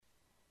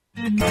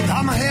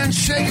I'm a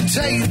handshake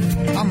tater,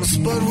 I'm a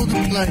spud with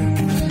a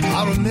plan.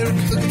 Our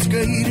America gets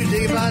greater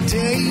day by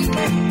day.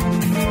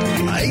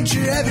 I ain't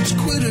your average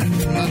quitter,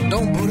 I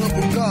don't put up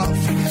with golf.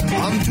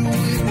 I'm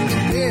doing the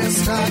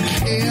best I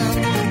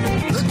can.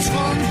 The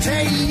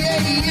Trump-tater,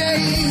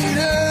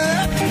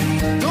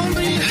 don't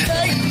be a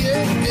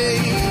hater.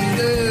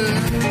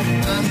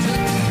 I'm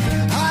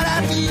hot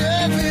at the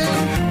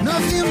oven,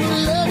 nothing but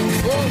love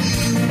for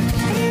you.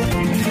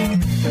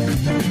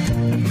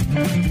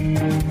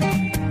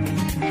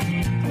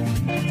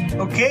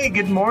 Okay,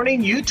 good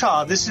morning,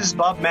 Utah. This is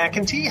Bob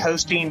McEntee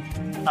hosting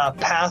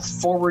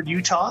Path Forward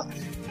Utah,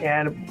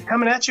 and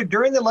coming at you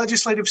during the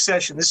legislative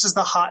session. This is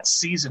the hot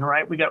season,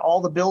 right? We got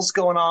all the bills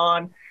going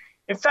on.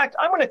 In fact,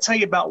 I'm going to tell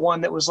you about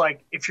one that was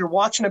like, if you're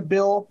watching a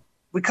bill,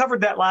 we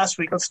covered that last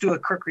week. Let's do a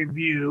quick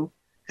review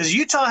because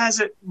Utah has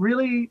it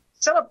really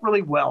set up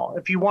really well.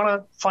 If you want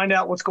to find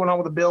out what's going on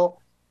with a bill,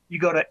 you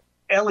go to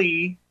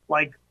LE,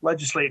 like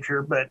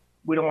legislature, but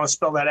we don't want to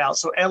spell that out.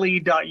 So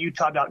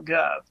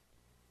le.utah.gov.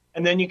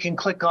 And then you can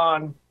click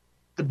on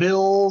the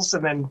bills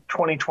and then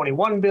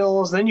 2021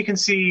 bills. Then you can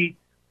see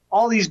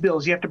all these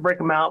bills. You have to break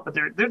them out, but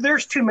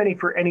there's too many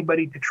for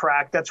anybody to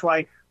track. That's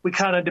why we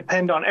kind of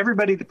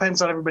everybody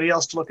depends on everybody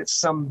else to look at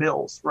some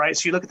bills, right?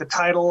 So you look at the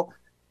title,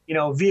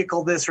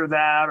 vehicle this or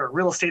that, or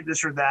real estate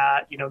this or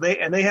that,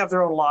 they have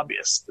their own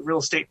lobbyists, the real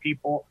estate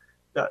people,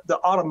 the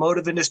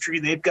automotive industry.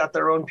 They've got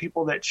their own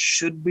people that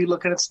should be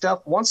looking at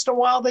stuff. Once in a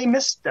while, they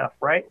miss stuff,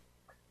 right?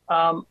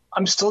 I'm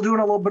still doing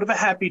a little bit of a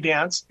happy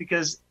dance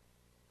because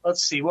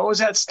let's see, what was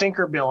that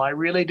stinker bill? I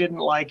really didn't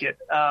like it.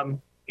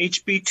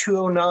 HB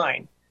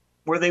 209,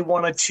 where they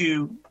wanted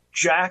to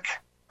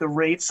jack the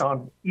rates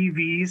on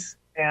EVs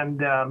and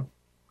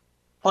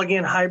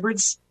plug-in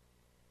hybrids.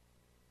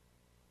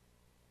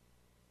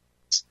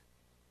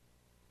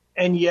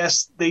 And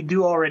yes, they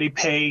do already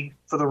pay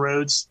for the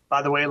roads.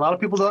 By the way, a lot of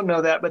people don't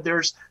know that, but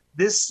there's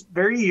this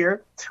very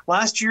year.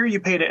 Last year, you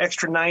paid an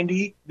extra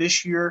 $90.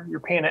 This year, you're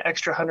paying an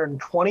extra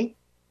 $120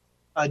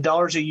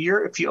 a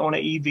year if you own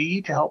an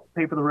EV to help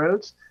pay for the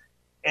roads.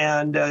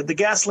 And the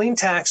gasoline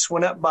tax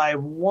went up by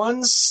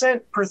 1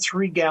 cent per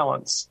 3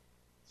 gallons.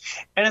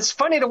 And it's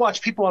funny to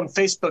watch people on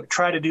Facebook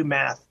try to do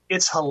math.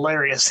 It's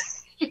hilarious.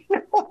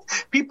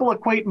 People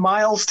equate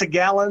miles to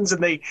gallons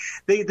and they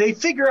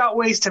figure out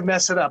ways to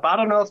mess it up. I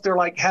don't know if they're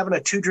like having a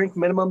 2-drink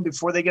minimum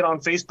before they get on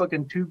Facebook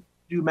and do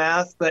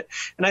math.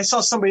 And I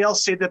saw somebody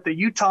else say that the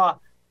Utah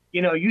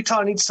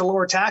needs to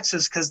lower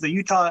taxes because the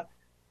Utah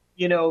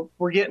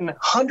we're getting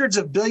hundreds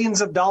of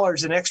billions of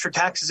dollars in extra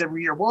taxes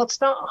every year. Well,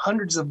 it's not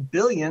hundreds of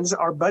billions.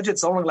 Our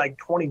budget's only like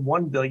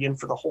 21 billion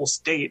for the whole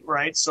state,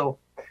 right? So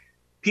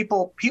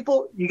people,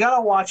 you got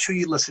to watch who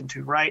you listen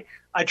to, right?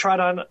 I try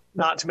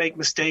not to make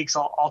mistakes.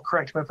 I'll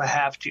correct them if I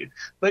have to.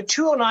 But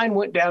 209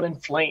 went down in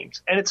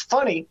flames. And it's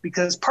funny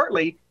because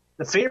partly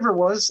the favor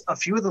was a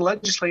few of the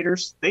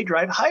legislators, they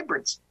drive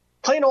hybrids,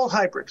 plain old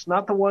hybrids,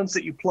 not the ones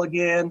that you plug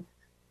in,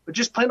 but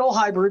just plain old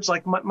hybrids.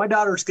 Like my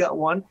daughter's got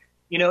one.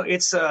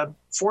 It's a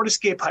Ford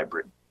Escape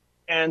hybrid.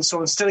 And so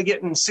instead of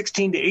getting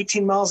 16 to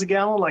 18 miles a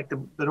gallon like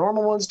the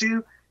normal ones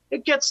do,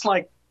 it gets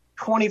like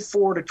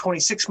 24 to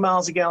 26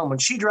 miles a gallon when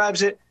she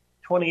drives it,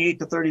 28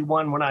 to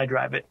 31 when I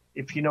drive it,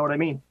 if you know what I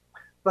mean.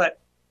 But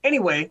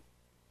anyway,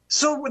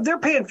 so they're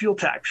paying fuel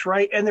tax,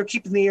 right? And they're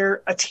keeping the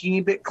air a teeny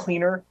bit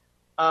cleaner.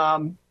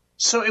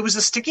 So it was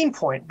a sticking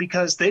point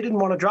because they didn't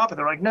want to drop it.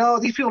 They're like, no,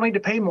 these people need to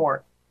pay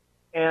more.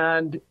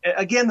 And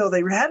again, though,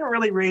 they hadn't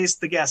really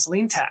raised the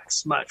gasoline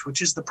tax much,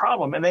 which is the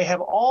problem. And they have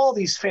all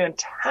these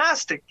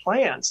fantastic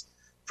plans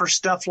for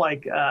stuff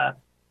like,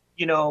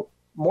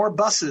 more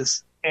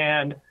buses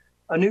and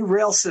a new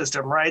rail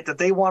system, right? That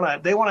they want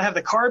to have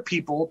the car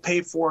people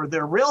pay for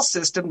their rail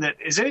system. That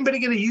is anybody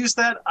going to use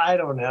that? I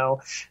don't know.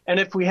 And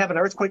if we have an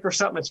earthquake or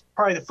something, it's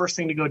probably the first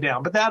thing to go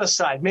down. But that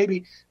aside,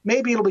 maybe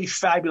it'll be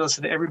fabulous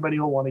and everybody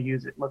will want to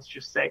use it. Let's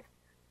just say.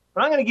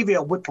 But I'm going to give you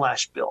a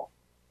whiplash bill.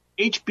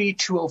 HB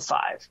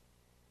 205.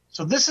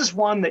 So this is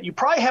one that you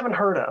probably haven't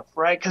heard of,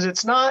 right? Because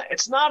it's not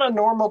a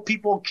normal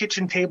people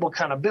kitchen table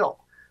kind of bill,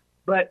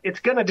 but it's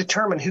going to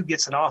determine who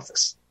gets in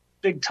office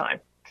big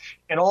time.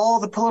 And all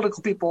the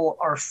political people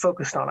are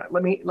focused on it.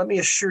 Let me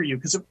assure you,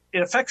 because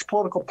it affects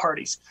political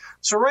parties.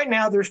 So right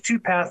now there's 2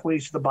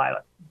 pathways to the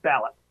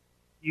ballot.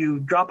 You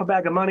drop a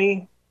bag of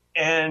money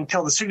and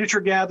tell the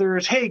signature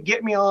gatherers, hey,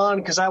 get me on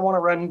because I want to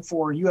run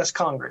for U.S.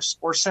 Congress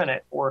or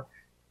Senate or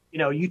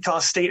Utah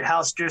State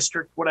House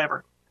District,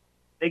 whatever.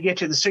 They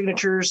get you the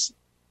signatures,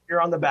 you're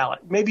on the ballot.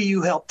 Maybe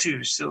you help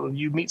too, so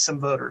you meet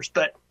some voters.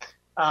 But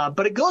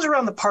it goes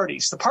around the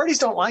parties. The parties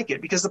don't like it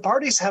because the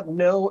parties have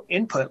no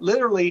input.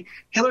 Literally,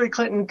 Hillary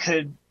Clinton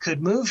could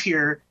move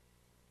here,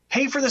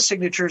 pay for the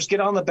signatures,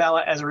 get on the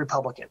ballot as a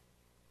Republican.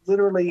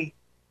 Literally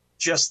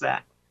just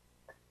that.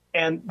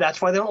 And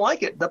that's why they don't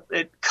like it.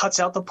 It cuts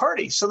out the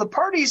party. So the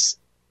parties,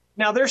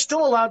 now they're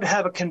still allowed to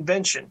have a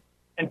convention.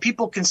 And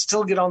people can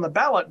still get on the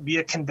ballot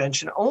via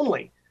convention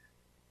only.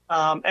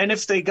 And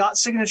if they got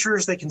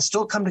signatures, they can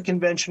still come to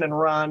convention and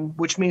run,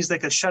 which means they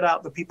could shut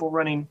out the people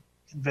running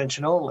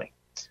convention only.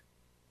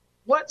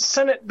 what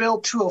Senate Bill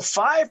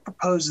 205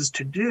 proposes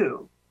to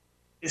do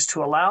is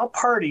to allow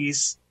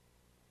parties,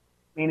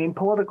 meaning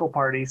political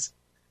parties,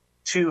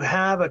 to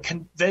have a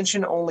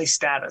convention-only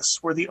status,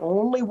 where the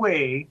only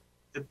way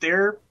that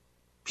their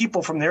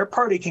people from their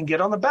party can get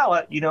on the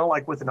ballot,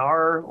 like with an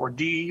R or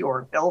D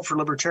or L for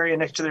Libertarian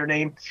next to their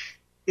name,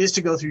 is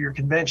to go through your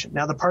convention.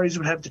 Now, the parties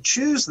would have to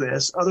choose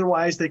this.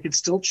 Otherwise, they could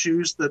still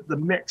choose the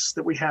mix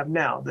that we have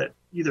now, that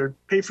either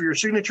pay for your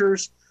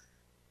signatures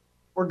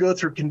or go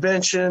through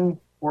convention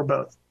or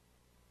both.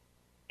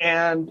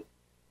 And,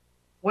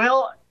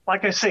 well,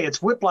 like I say,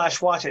 it's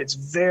whiplash watch. It's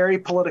very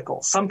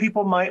political. Some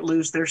people might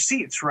lose their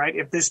seats, right?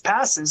 If this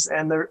passes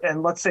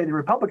and let's say the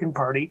Republican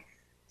Party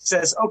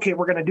says, okay,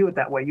 we're going to do it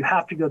that way. You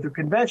have to go through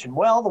convention.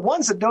 Well, the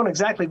ones that don't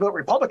exactly vote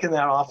Republican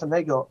that often,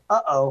 they go,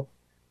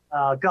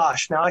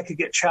 gosh, now I could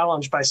get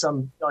challenged by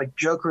some like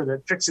joker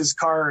that fixes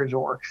cars,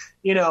 or,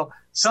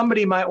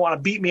 somebody might want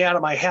to beat me out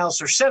of my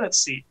House or Senate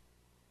seat.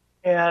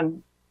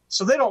 And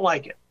so they don't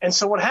like it. And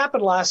so what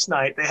happened last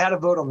night, they had a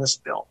vote on this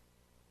bill.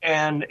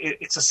 And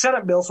it's a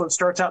Senate bill, so it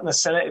starts out in the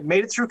Senate. It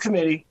made it through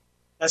committee.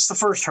 That's the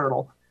first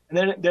hurdle. And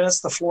then it's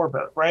the floor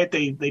vote, right?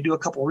 They do a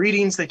couple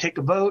readings. They take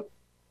a vote.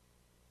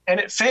 And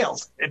it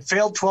failed. It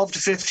failed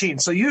 12-15.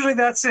 So usually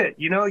that's it.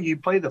 You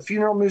play the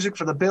funeral music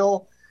for the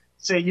bill,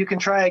 say you can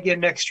try again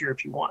next year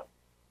if you want.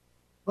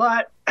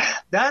 But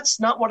that's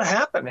not what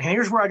happened. And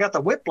here's where I got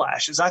the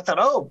whiplash, is I thought,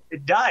 oh,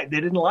 it died.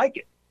 They didn't like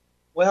it.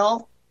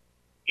 Well,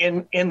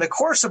 in the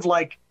course of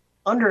like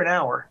under an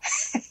hour,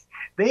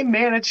 they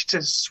managed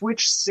to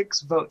switch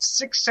 6 votes,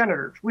 6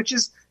 senators,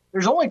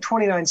 there's only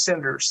 29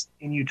 senators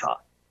in Utah,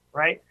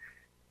 right?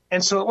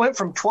 And so it went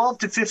from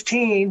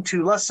 12-15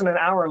 to less than an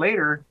hour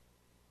later,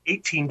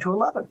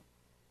 18-11.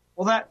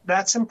 Well,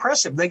 that's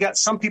impressive. They got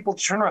some people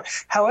to turn around.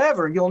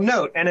 However, you'll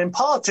note, and in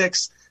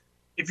politics,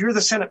 if you're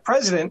the Senate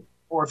president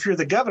or if you're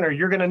the governor,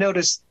 you're going to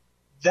notice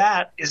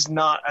that is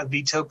not a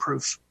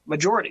veto-proof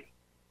majority.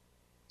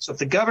 So if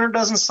the governor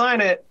doesn't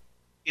sign it,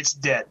 it's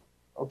dead.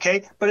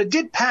 Okay, but it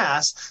did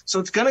pass, so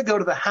it's going to go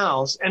to the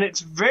House, and it's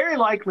very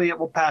likely it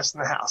will pass in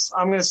the House.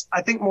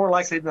 I think more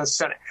likely than the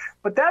Senate.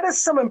 But that is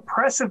some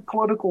impressive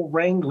political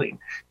wrangling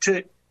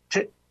to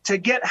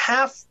get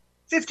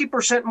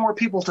 50% more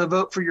people to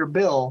vote for your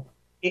bill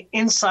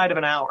inside of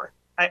an hour.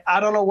 I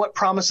don't know what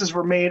promises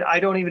were made. I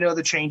don't even know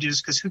the changes,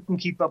 because who can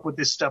keep up with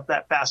this stuff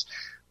that fast?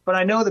 But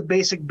I know the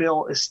basic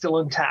bill is still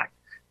intact.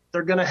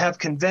 They're going to have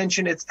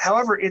convention.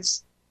 However,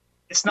 it's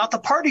not the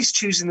parties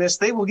choosing this.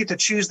 They will get to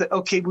choose that,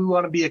 okay, we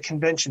want to be a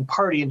convention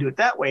party and do it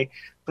that way.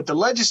 But the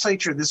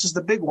legislature, this is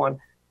the big one,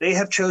 they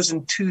have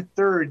chosen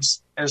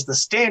 2/3 as the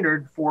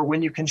standard for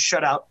when you can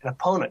shut out an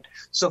opponent.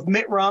 So if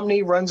Mitt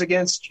Romney runs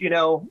against,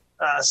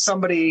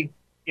 somebody,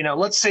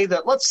 let's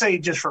say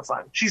just for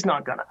fun, she's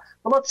not gonna,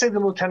 but let's say the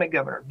lieutenant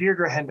governor,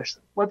 Deirdre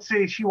Henderson, let's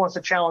say she wants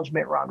to challenge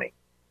Mitt Romney.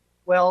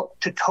 Well,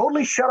 to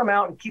totally shut him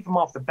out and keep him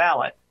off the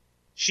ballot,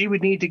 she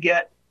would need to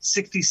get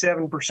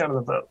 67% of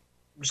the vote.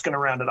 I'm just going to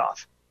round it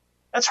off.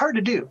 That's hard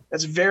to do.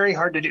 That's very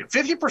hard to do.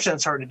 50%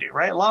 is hard to do,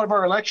 right? A lot of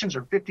our elections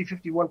are 50,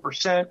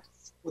 51%.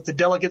 With the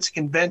delegates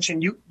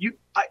convention, you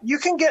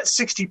can get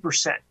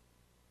 60%.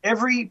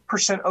 Every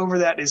percent over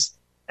that is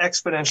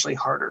exponentially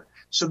harder.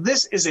 So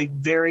this is a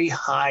very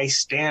high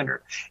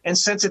standard. And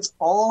since it's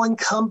all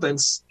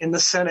incumbents in the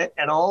Senate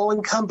and all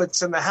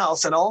incumbents in the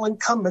House and all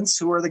incumbents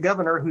who are the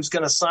governor who's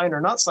going to sign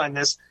or not sign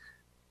this,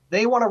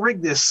 they want to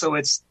rig this so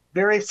it's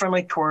very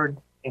friendly toward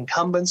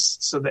incumbents,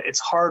 so that it's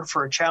hard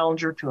for a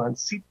challenger to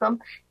unseat them.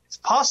 It's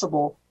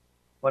possible,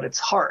 but it's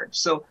hard.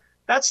 So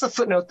that's the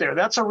footnote there.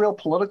 That's a real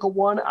political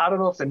one. I don't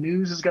know if the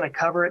news is going to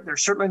cover it. They're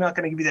certainly not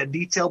going to give you that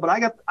detail, but I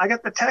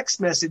got the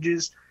text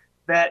messages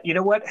that, you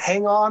know what,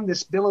 hang on,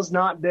 this bill is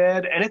not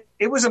dead. And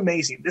it was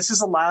amazing. This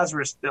is a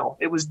Lazarus bill.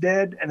 It was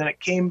dead, and then it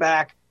came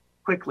back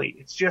quickly.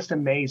 It's just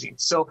amazing.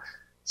 So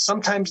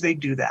sometimes they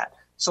do that.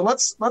 So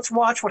let's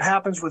watch what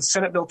happens with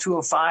Senate Bill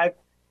 205.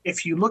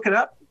 If you look it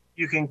up,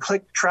 you can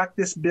click track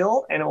this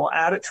bill, and it will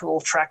add it to a little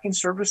tracking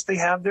service they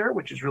have there,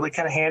 which is really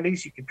kind of handy.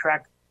 So you can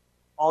track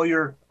all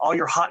your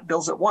hot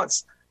bills at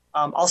once.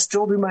 I'll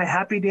still do my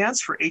happy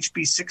dance for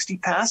HB 60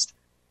 passed.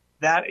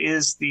 That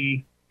is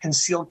the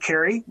concealed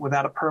carry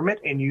without a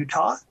permit in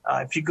Utah.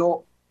 If you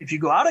go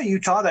out of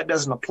Utah, that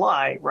doesn't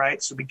apply,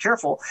 right? So be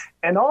careful.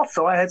 And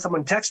also, I had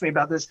someone text me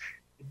about this.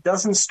 It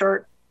doesn't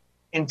start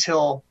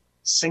until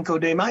Cinco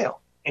de Mayo,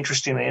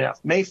 interestingly enough,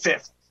 May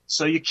 5th.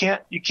 So you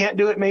can't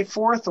do it May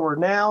 4th or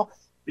now,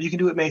 but you can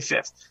do it May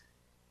 5th.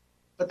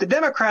 But the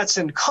Democrats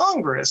in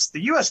Congress,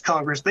 the U.S.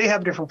 Congress, they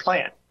have a different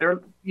plan.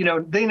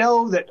 They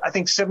know that I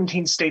think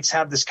 17 states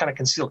have this kind of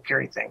concealed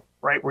carry thing,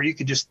 right, where you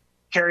could just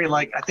carry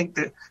like I think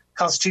the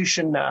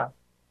Constitution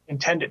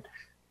intended.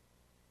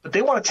 But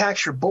they want to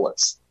tax your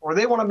bullets, or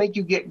they want to make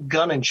you get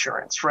gun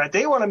insurance, right?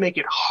 They want to make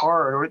it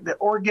hard,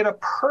 or get a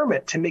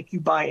permit to make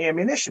you buy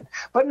ammunition.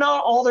 But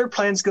not all their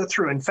plans go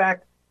through. In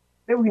fact,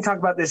 maybe we can talk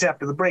about this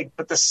after the break,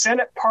 but the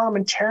Senate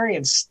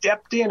parliamentarians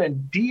stepped in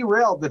and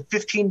derailed the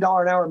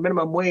 $15 an hour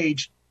minimum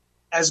wage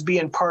as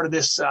being part of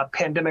this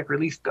pandemic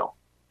relief bill.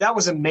 that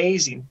was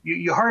amazing.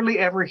 You hardly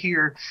ever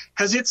hear,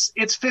 because it's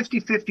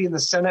 50-50 in the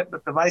Senate,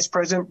 but the vice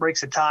president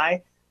breaks a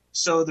tie.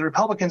 So the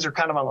Republicans are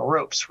kind of on the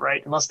ropes,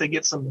 right? Unless they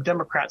get some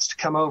Democrats to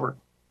come over.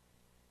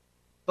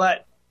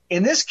 But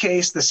in this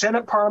case, the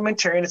Senate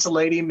parliamentarian, it's a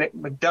lady,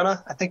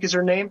 McDonough, I think is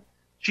her name.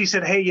 She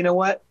said, hey, you know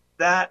what?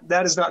 That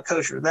is not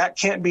kosher. That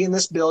can't be in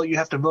this bill. You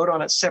have to vote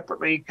on it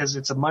separately because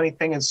it's a money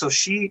thing. And so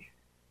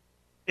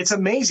it's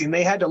amazing.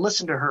 They had to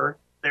listen to her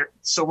there.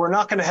 So we're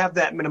not going to have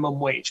that minimum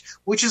wage,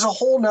 which is a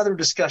whole nother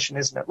discussion,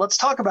 isn't it? Let's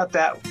talk about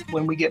that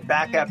when we get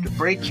back after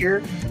break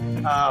here.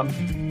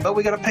 But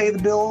we got to pay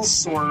the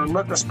bills or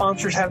let the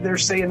sponsors have their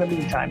say in the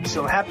meantime.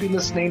 So happy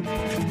listening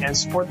and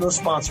support those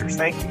sponsors.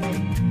 Thank you.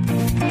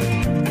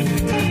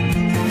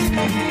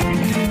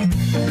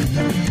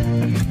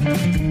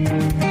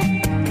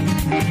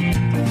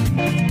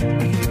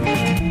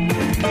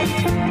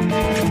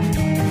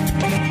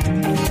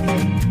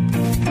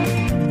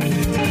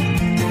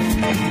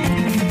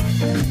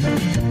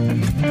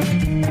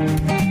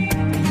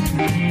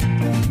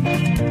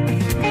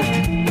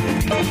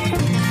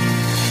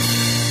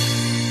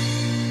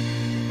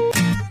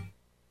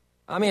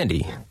 I'm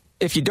Andy.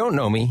 If you don't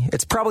know me,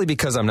 it's probably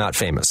because I'm not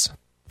famous.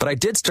 But I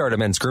did start a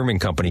men's grooming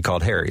company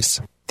called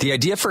Harry's. The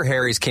idea for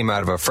Harry's came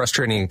out of a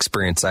frustrating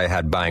experience I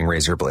had buying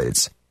razor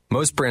blades.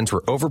 Most brands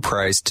were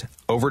overpriced,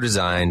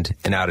 overdesigned,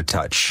 and out of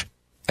touch.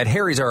 At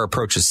Harry's, our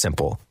approach is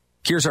simple.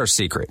 Here's our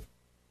secret.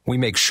 We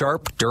make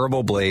sharp,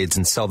 durable blades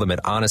and sell them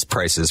at honest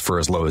prices for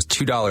as low as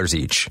 $2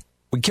 each.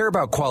 We care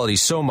about quality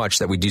so much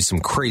that we do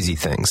some crazy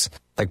things,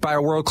 like buy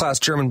a world-class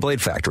German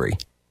blade factory.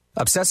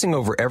 Obsessing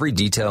over every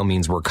detail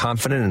means we're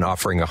confident in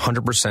offering a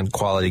 100%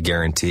 quality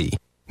guarantee.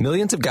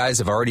 Millions of guys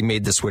have already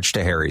made the switch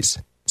to Harry's,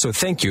 so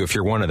thank you if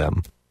you're one of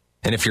them.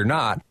 And if you're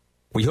not,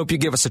 we hope you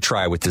give us a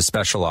try with this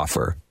special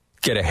offer.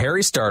 Get a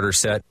Harry starter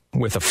set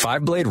with a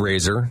 5-blade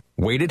razor,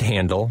 weighted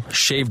handle,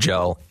 shave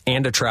gel,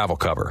 and a travel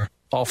cover,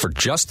 all for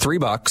just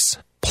 $3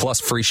 plus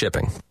free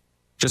shipping.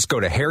 Just go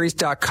to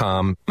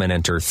harrys.com and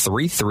enter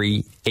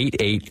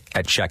 3388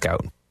 at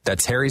checkout.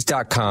 That's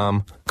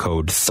harrys.com,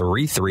 code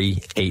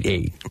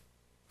 3388.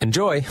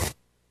 Enjoy.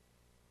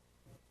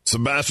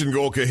 Sebastian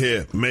Gorka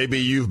here. Maybe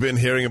you've been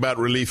hearing about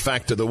Relief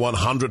Factor, the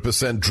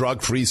 100%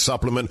 drug-free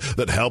supplement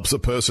that helps a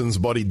person's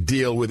body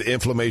deal with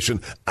inflammation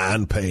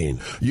and pain.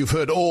 You've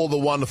heard all the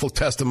wonderful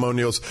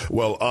testimonials.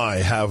 Well, I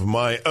have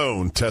my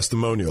own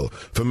testimonial.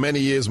 For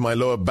many years, my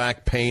lower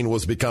back pain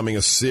was becoming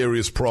a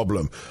serious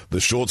problem. The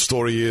short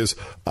story is,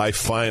 I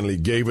finally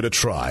gave it a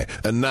try,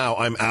 and now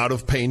I'm out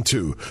of pain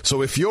too.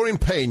 So if you're in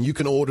pain, you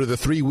can order the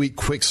 3-week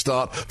quick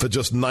start for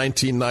just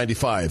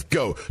 $19.95.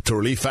 Go to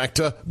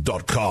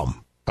relieffactor.com.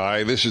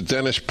 Hi, this is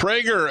Dennis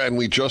Prager, and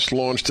we just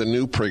launched a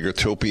new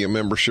Pragertopia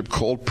membership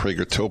called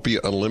Pragertopia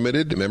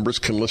Unlimited. Members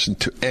can listen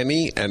to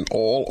any and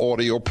all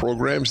audio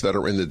programs that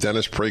are in the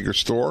Dennis Prager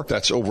store.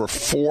 That's over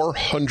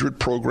 400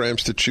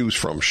 programs to choose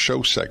from,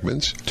 show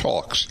segments,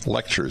 talks,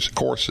 lectures,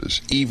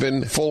 courses,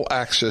 even full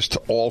access to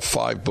all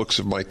 5 books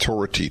of my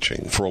Torah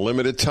teaching. For a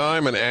limited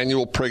time, an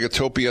annual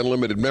Pragertopia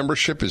Unlimited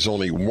membership is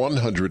only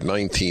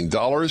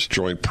 $119.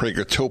 Join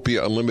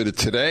Pragertopia Unlimited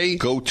today.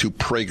 Go to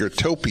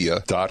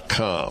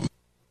Pragertopia.com.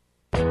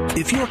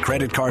 If your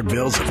credit card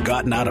bills have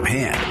gotten out of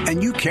hand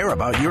and you care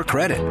about your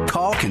credit,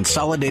 call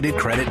Consolidated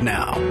Credit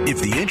now.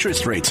 If the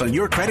interest rates on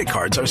your credit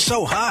cards are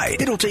so high,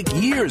 it'll take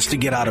years to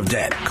get out of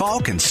debt. Call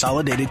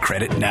Consolidated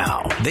Credit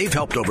now. They've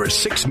helped over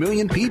 6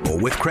 million people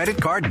with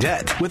credit card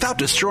debt. Without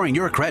destroying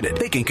your credit,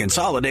 they can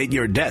consolidate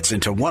your debts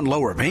into one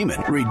lower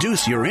payment,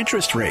 reduce your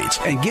interest rates,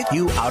 and get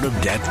you out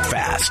of debt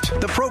fast.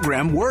 The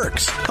program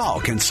works.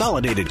 Call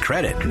Consolidated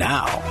Credit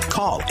now.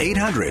 Call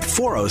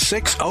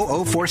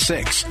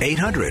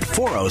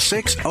 800-406-0046.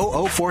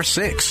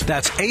 800-406-0046.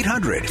 That's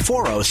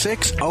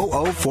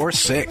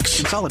 800-406-0046.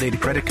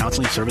 Consolidated Credit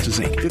Counseling Services,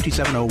 Inc.,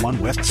 5701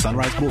 West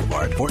Sunrise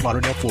Boulevard, Fort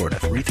Lauderdale, Florida,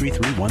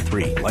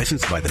 33313.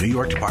 Licensed by the New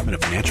York Department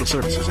of Financial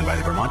Services and by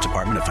the Vermont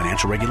Department of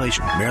Financial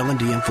Regulation. Maryland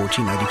DM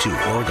 1492,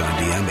 Oregon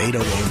DM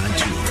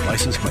 80092.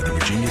 Licensed by the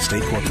Virginia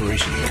State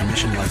Corporation.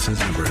 Commission license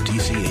number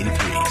DC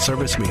 83.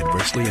 Service may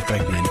adversely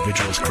affect the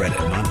individual's credit.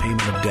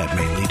 Non-payment of debt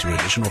may lead to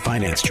additional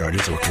finance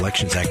charges or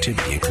collections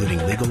activity,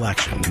 including legal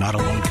action. Not a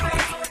loan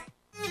company.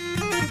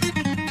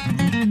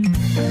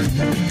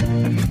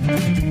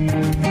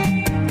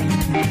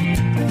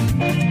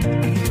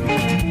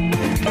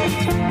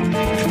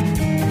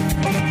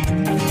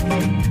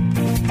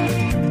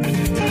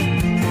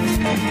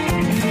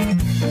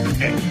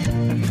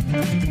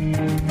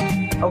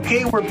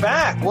 Okay, we're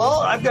back. Well,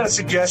 I've got a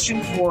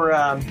suggestion for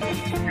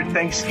your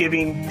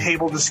Thanksgiving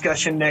table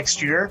discussion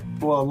next year.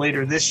 Well,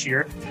 later this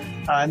year.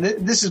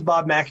 This is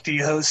Bob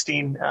McAtee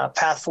hosting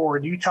Path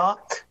Forward Utah,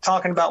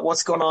 talking about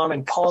what's going on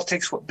in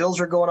politics, what bills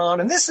are going on.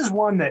 And this is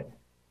one that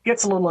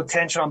gets a little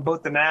attention on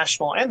both the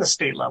national and the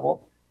state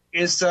level,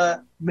 is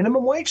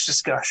minimum wage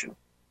discussion.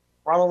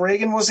 Ronald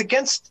Reagan was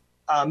against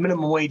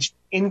minimum wage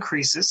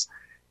increases.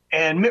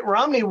 And Mitt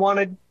Romney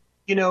wanted,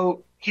 he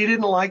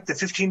didn't like the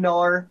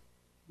 $15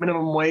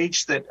 minimum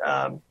wage that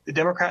the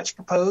Democrats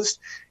proposed,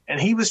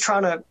 and he was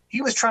trying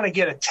to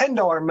get a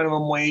 $10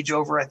 minimum wage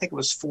over, I think it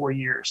was 4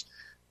 years.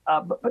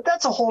 But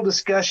that's a whole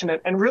discussion.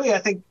 And really, I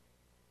think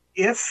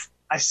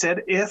I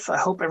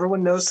hope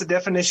everyone knows the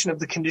definition of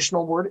the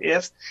conditional word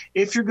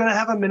if you're going to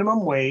have a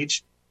minimum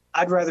wage,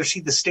 I'd rather see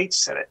the states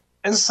set it.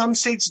 And some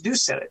states do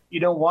set it.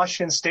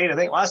 Washington State, I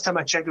think last time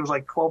I checked, it was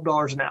like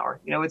 $12 an hour.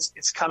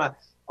 It's kind of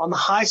on the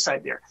high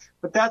side there.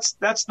 But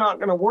that's not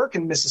going to work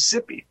in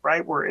Mississippi,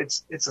 right, where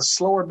it's a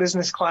slower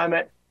business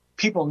climate.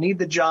 People need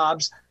the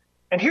jobs.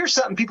 And here's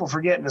something people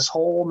forget in this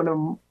whole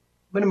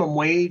minimum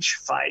wage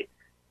fight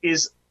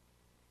is,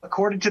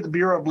 according to the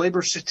Bureau of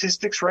Labor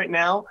Statistics right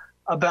now,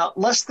 about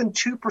less than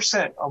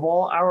 2% of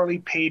all hourly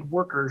paid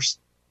workers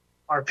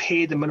are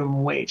paid the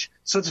minimum wage.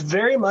 So it's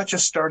very much a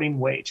starting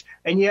wage.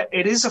 And yet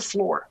it is a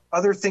floor.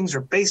 Other things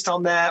are based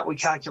on that. We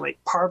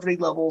calculate poverty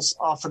levels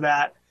off of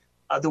that.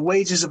 The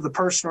wages of the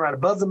person right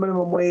above the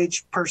minimum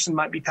wage person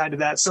might be tied to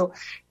that. So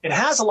it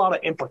has a lot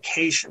of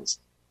implications.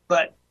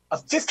 But a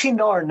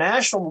 $15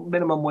 national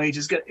minimum wage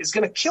is going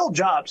to kill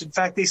jobs. In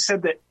fact, they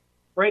said that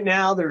right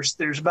now there's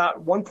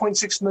about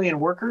 1.6 million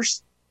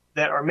workers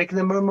that are making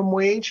the minimum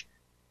wage.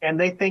 And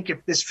they think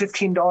if this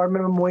 $15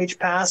 minimum wage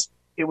passed,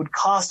 it would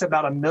cost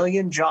about 1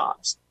 million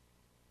jobs.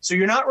 So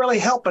you're not really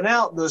helping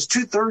out those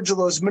 2/3 of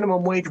those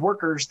minimum wage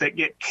workers that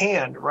get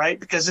canned, right?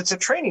 Because it's a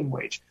training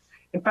wage.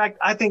 In fact,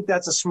 I think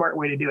that's a smart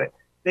way to do it.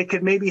 They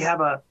could maybe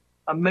have a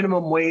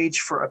minimum wage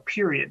for a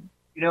period,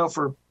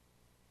 for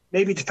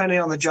maybe depending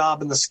on the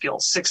job and the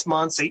skills, 6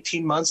 months,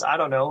 18 months. I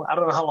don't know. I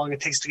don't know how long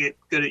it takes to get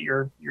good at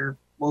your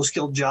low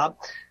skilled job,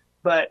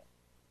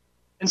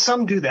 and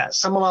some do that.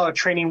 Some allow a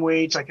training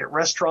wage, like at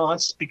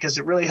restaurants, because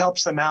it really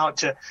helps them out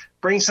to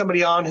bring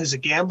somebody on who's a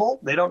gamble.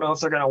 They don't know if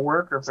they're going to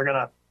work or if they're going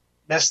to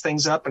mess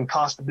things up and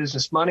cost the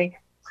business money.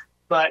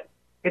 But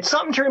it's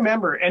something to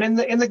remember. And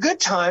in the good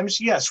times,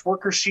 yes,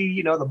 workers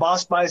see, the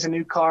boss buys a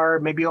new car,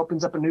 maybe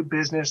opens up a new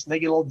business, and they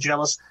get a little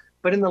jealous.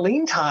 But in the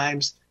lean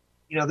times,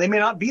 they may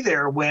not be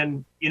there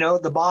when,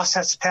 the boss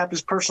has to tap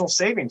his personal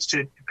savings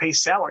to pay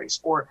salaries,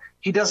 or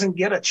he doesn't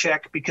get a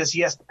check because he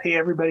has to pay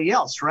everybody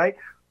else, right?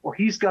 Or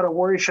he's got to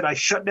worry, should I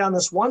shut down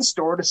this one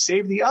store to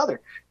save the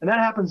other? And that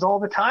happens all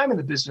the time in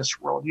the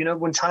business world.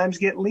 When times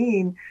get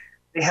lean,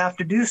 they have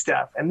to do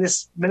stuff. And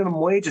this minimum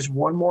wage is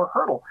one more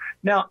hurdle.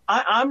 Now,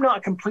 I'm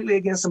not completely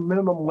against a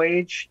minimum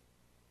wage,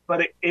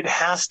 but it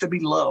has to be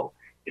low.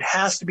 It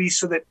has to be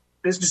so that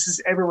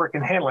businesses everywhere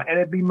can handle it. And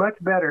it'd be much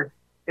better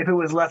if it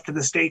was left to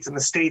the states and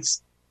the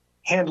states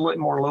handle it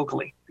more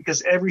locally,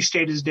 because every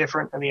state is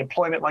different. And the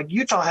employment, like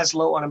Utah has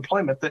low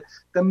unemployment.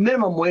 The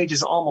minimum wage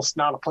is almost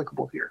not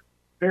applicable here.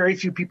 Very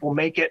few people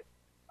make it.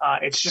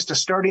 It's just a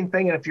starting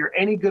thing. And if you're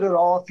any good at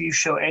all, if you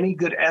show any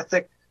good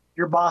ethic,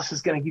 your boss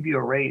is going to give you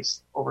a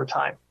raise over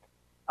time.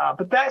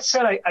 But that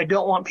said, I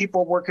don't want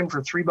people working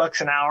for $3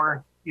 an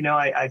hour.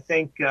 I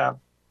think that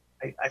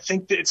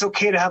it's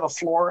okay to have a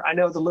floor. I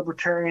know the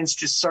libertarians,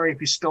 just sorry if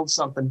you spilled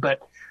something,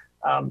 but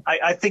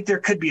I think there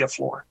could be a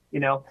floor.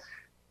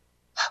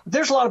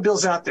 There's a lot of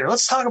bills out there.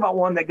 Let's talk about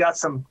one that got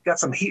some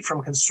heat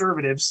from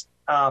conservatives,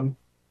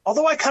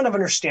 although I kind of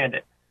understand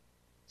it.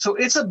 So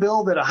it's a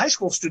bill that a high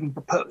school student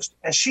proposed.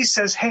 And she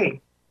says,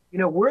 hey,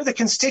 we're the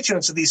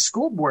constituents of these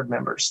school board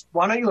members.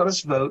 Why don't you let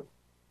us vote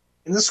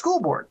in the school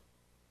board?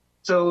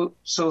 So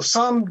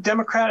some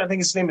Democrat, I think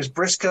his name is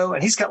Briscoe,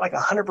 and he's got like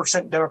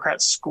 100%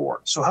 Democrat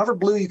score. So however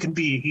blue you can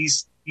be,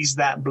 he's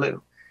that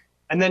blue.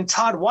 And then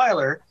Todd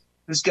Weiler,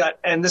 who's got,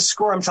 and this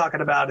score I'm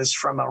talking about is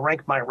from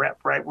Rank My Rep,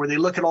 right, where they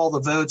look at all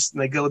the votes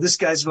and they go, this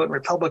guy's voting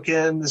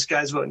Republican, this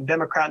guy's voting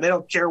Democrat. And they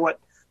don't care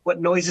what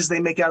noises they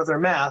make out of their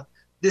mouth.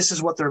 This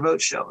is what their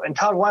votes show. And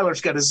Todd Weiler's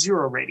got a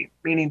 0 rating,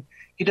 meaning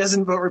he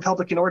doesn't vote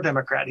Republican or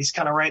Democrat. He's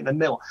kind of right in the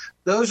middle.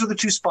 Those are the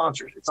two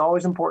sponsors. It's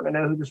always important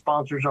to know who the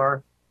sponsors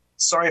are.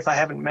 Sorry if I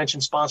haven't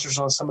mentioned sponsors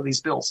on some of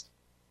these bills.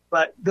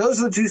 But those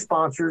are the two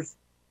sponsors.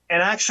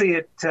 And actually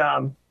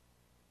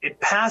it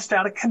passed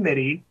out of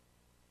committee.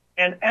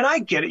 And I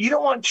get it. You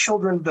don't want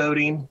children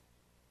voting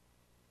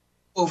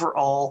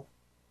overall.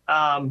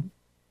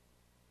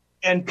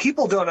 And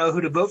people don't know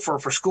who to vote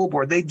for school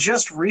board. They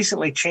just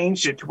recently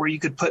changed it to where you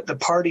could put the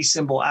party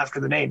symbol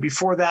after the name.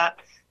 Before that,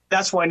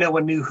 that's why no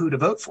one knew who to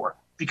vote for,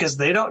 because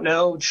they don't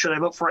know, should I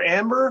vote for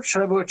Amber?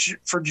 Should I vote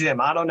for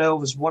Jim? I don't know.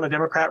 Was one a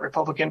Democrat,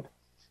 Republican?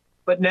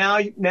 But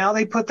now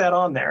they put that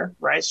on there,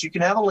 right? So you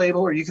can have a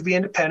label, or you could be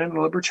independent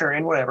or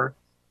libertarian, whatever.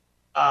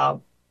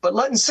 But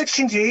letting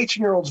 16 to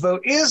 18-year-olds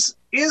vote is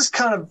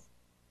kind of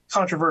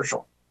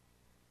controversial.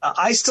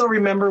 I still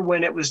remember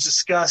when it was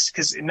discussed,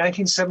 because in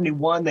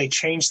 1971 they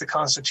changed the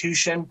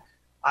Constitution.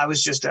 I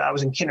was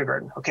in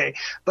kindergarten, okay,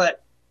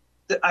 but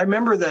I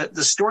remember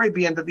the story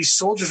being that these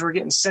soldiers were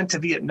getting sent to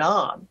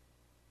Vietnam,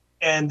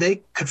 and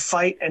they could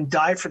fight and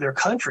die for their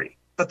country,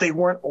 but they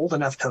weren't old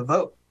enough to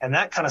vote, and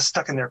that kind of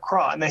stuck in their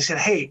craw. And they said,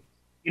 hey,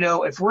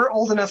 if we're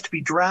old enough to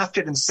be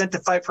drafted and sent to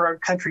fight for our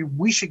country,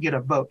 we should get a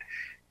vote.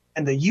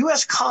 And the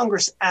U.S.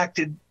 Congress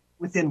acted.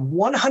 Within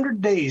 100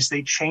 days,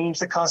 they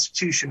changed the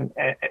Constitution,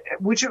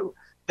 which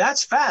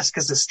That's fast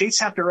because the states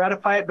have to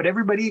ratify it, but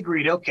everybody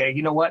agreed, okay,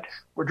 you know what?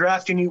 We're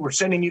drafting you. We're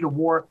sending you to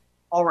war.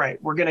 All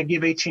right, we're going to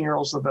give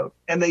 18-year-olds the vote.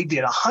 And they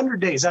did 100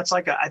 days. That's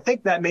like, I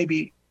think that may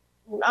be,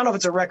 I don't know if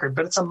it's a record,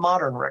 but it's a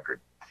modern record.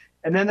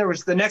 And then there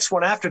was the next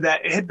one after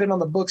that. It had been on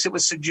the books. It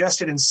was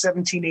suggested in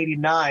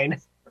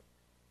 1789.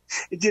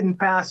 It didn't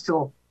pass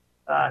till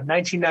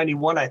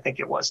 1991, I think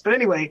it was. But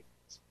anyway,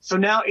 so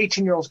now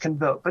 18-year-olds can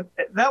vote. But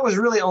that was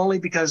really only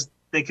because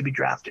they could be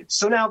drafted.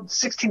 So now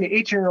 16 to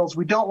 18-year-olds,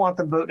 we don't want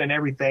them voting in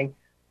everything.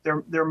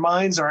 Their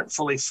minds aren't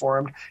fully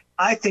formed.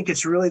 I think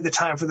it's really the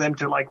time for them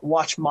to like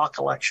watch mock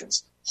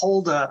elections,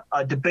 hold a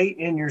debate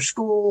in your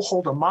school,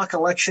 hold a mock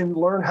election,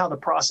 learn how the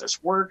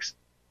process works.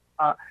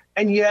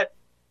 And yet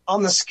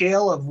on the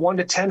scale of 1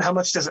 to 10, how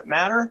much does it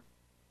matter?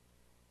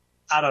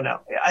 I don't know.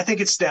 I think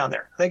it's down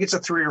there. I think it's a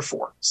 3 or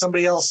 4.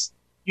 Somebody else,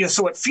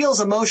 so it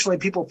feels emotionally,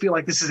 people feel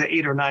like this is an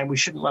 8 or 9. We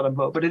shouldn't let them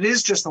vote, but it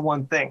is just the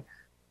one thing.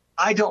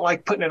 I don't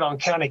like putting it on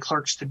county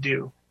clerks to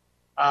do.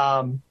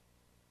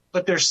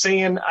 But they're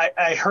saying,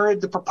 I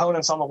heard the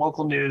proponents on the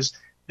local news,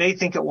 they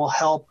think it will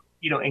help,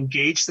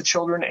 engage the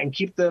children and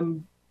keep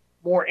them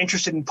more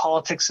interested in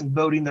politics and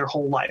voting their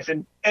whole life.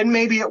 And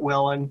maybe it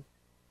will, and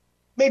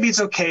maybe it's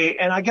okay.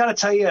 And I got to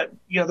tell you,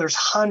 there's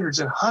hundreds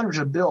and hundreds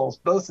of bills,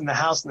 both in the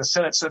House and the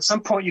Senate. So at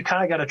some point, you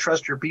kind of got to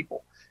trust your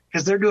people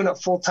because they're doing it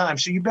full time.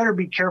 So you better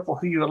be careful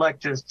who you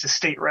elect to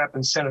state rep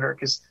and senator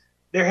because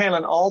they're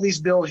handling all these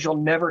bills you'll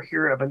never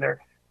hear of. And they're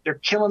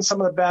killing some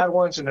of the bad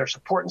ones and they're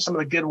supporting some of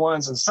the good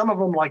ones. And some of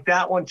them, like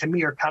that one, to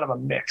me, are kind of a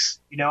mix.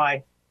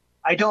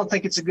 I don't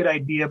think it's a good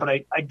idea, but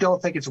I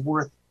don't think it's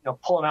worth,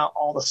 pulling out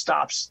all the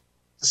stops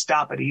to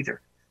stop it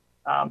either.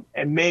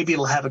 And maybe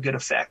it'll have a good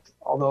effect.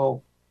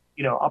 Although,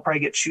 I'll probably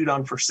get chewed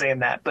on for saying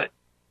that, but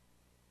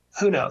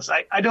who knows?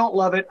 I don't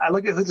love it. I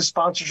look at who the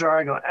sponsors are.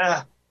 I go,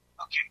 okay,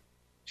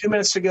 2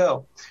 minutes to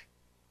go.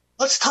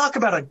 Let's talk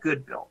about a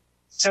good bill.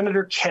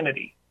 Senator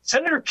Kennedy.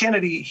 Senator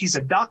Kennedy, he's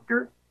a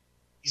doctor.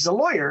 He's a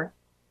lawyer.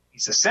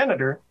 He's a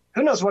senator.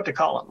 Who knows what to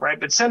call him, right?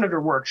 But senator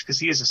works because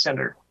he is a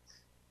senator.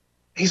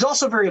 He's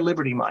also very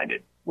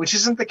liberty-minded, which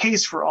isn't the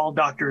case for all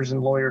doctors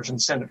and lawyers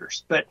and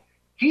senators. But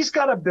he's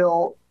got a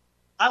bill.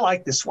 I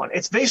like this one.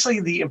 It's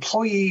basically the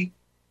Employee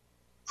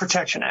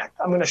Protection Act.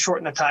 I'm going to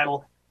shorten the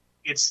title.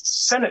 It's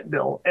Senate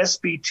Bill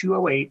SB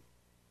 208.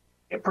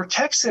 It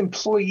protects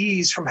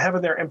employees from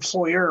having their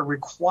employer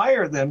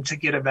require them to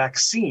get a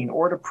vaccine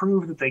or to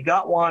prove that they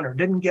got one or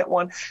didn't get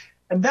one.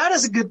 And that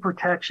is a good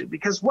protection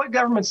because what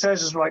government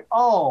says is like,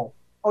 oh,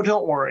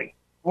 don't worry.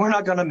 We're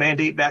not going to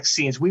mandate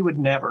vaccines. We would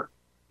never.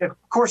 Of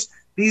course,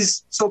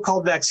 these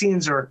so-called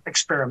vaccines are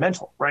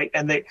experimental, right?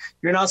 And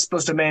you're not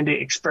supposed to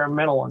mandate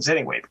experimental ones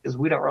anyway because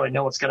we don't really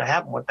know what's going to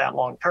happen with that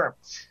long term.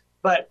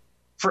 But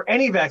for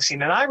any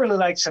vaccine, and I really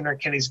like Senator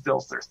Kennedy's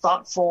bills. They're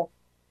thoughtful.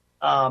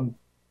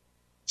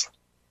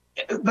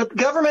 But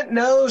government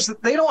knows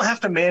that they don't have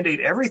to mandate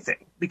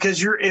everything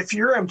because if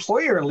your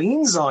employer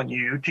leans on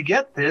you to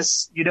get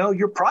this,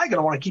 you're probably going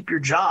to want to keep your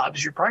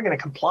jobs. You're probably going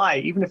to comply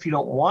even if you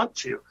don't want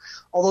to,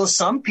 although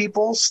some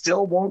people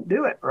still won't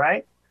do it,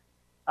 right?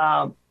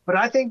 But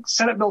I think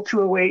Senate Bill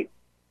 208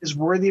 is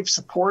worthy of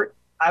support.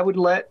 I would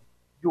let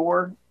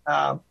your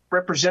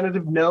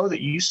representative know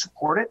that you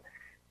support it.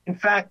 In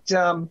fact,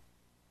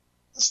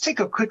 let's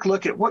take a quick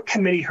look at what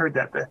committee heard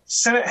that, the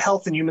Senate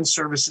Health and Human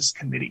Services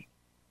Committee.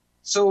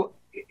 So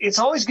it's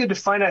always good to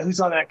find out who's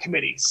on that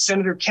committee.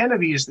 Senator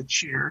Kennedy is the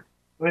chair.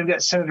 We've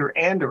got Senator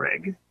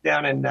Anderegg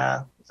down in,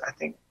 I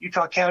think,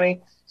 Utah County.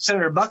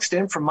 Senator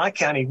Buxton from my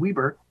county,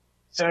 Weber.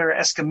 Senator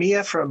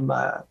Escamilla from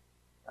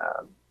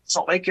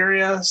Salt Lake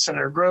area.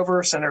 Senator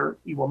Grover. Senator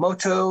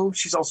Iwamoto.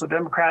 She's also a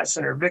Democrat.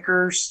 Senator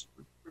Vickers,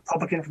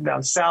 Republican from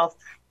down south.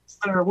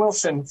 Senator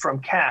Wilson from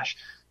Cache.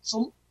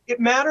 So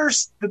it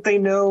matters that they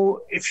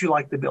know if you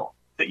like the bill,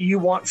 that you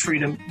want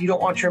freedom. You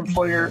don't want your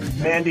employer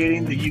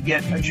mandating that you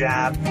get a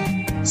jab.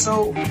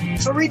 So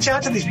reach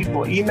out to these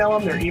people. Email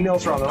them. Their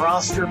emails are on the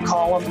roster.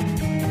 Call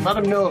them. Let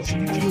them know if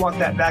you want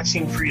that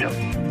vaccine freedom.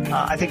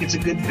 I think it's a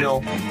good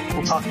bill.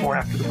 We'll talk more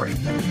after the break.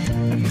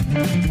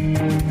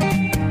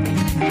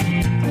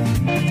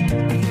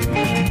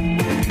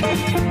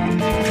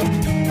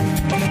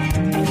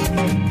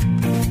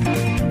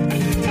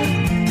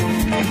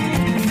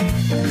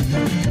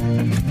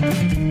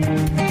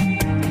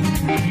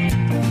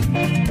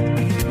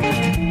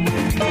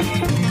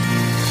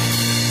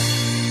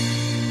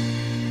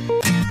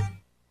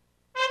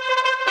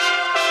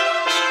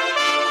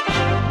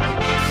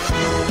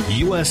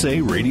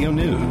 USA Radio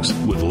News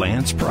with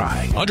Lance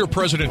Pry. Under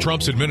President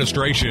Trump's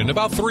administration,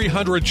 about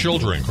 300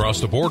 children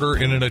crossed the border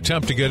in an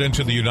attempt to get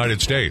into the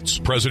United States.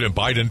 President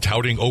Biden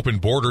touting open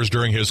borders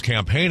during his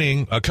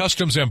campaigning. A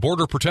Customs and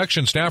Border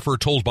Protection staffer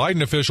told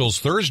Biden officials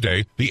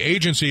Thursday the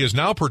agency is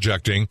now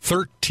projecting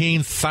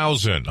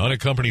 13,000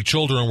 unaccompanied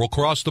children will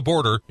cross the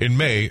border in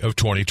May of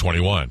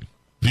 2021.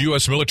 The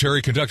U.S.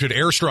 military conducted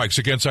airstrikes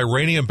against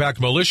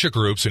Iranian-backed militia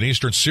groups in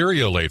eastern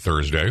Syria late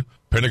Thursday.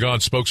 Pentagon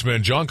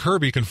spokesman John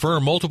Kirby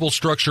confirmed multiple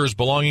structures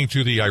belonging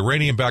to the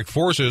Iranian-backed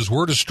forces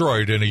were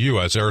destroyed in a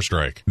U.S.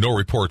 airstrike. No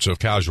reports of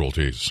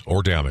casualties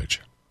or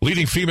damage.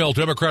 Leading female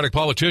Democratic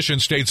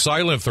politicians stayed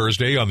silent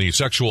Thursday on the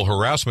sexual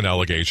harassment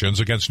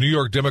allegations against New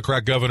York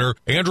Democrat Governor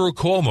Andrew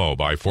Cuomo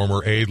by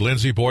former aide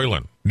Lindsey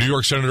Boylan. New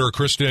York Senator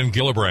Kristen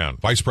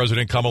Gillibrand, Vice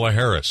President Kamala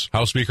Harris,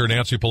 House Speaker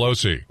Nancy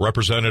Pelosi,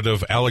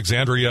 Representative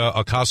Alexandria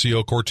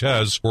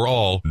Ocasio-Cortez were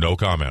all no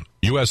comment.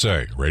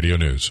 USA Radio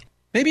News.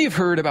 Maybe you've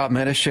heard about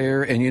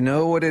Medi-Share and you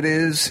know what it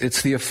is.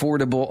 It's the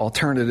affordable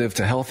alternative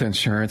to health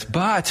insurance,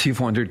 but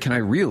you've wondered, can I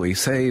really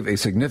save a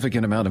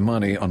significant amount of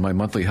money on my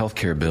monthly health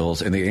care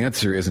bills? And the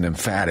answer is an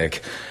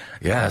emphatic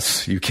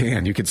yes, you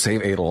can. You can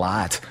save a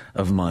lot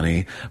of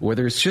money,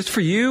 whether it's just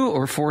for you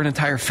or for an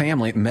entire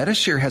family.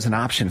 Medi-Share has an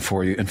option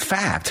for you. In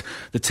fact,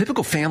 the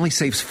typical family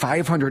saves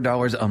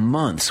 $500 a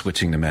month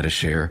switching to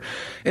Medi-Share.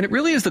 And it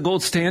really is the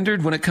gold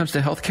standard when it comes to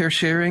healthcare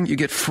sharing. You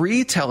get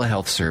free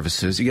telehealth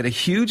services. You get a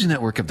huge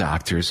network of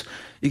doctors.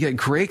 You get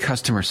great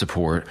customer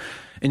support.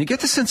 And you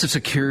get the sense of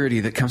security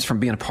that comes from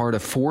being a part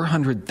of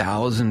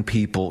 400,000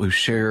 people who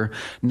share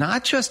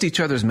not just each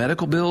other's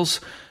medical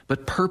bills,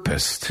 but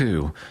purpose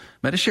too.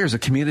 Medi-Share is a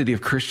community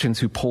of Christians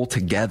who pull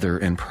together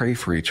and pray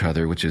for each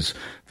other, which is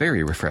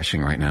very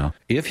refreshing right now.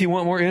 If you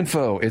want more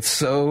info, it's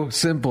so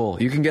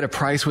simple. You can get a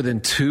price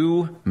within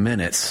 2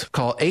 minutes.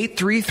 Call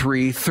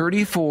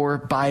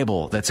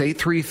 833-34-BIBLE. That's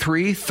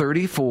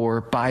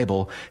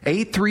 833-34-BIBLE.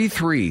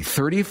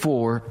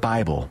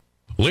 833-34-BIBLE.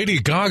 Lady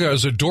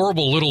Gaga's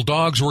adorable little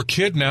dogs were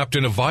kidnapped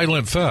in a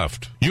violent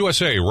theft.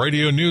 USA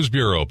Radio News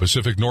Bureau,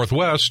 Pacific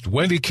Northwest,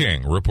 Wendy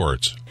King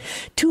reports.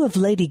 2 of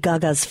Lady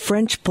Gaga's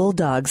French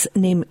bulldogs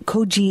named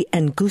Koji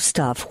and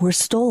Gustav were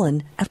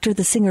stolen after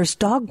the singer's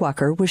dog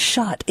walker was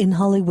shot in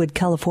Hollywood,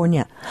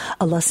 California.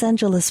 A Los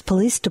Angeles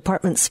Police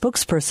Department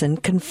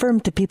spokesperson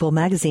confirmed to People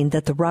magazine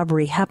that the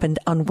robbery happened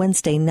on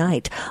Wednesday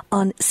night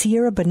on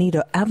Sierra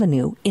Bonita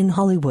Avenue in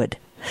Hollywood.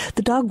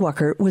 The dog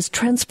walker was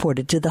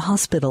transported to the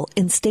hospital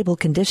in stable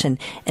condition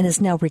and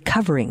is now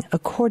recovering,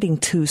 according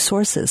to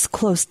sources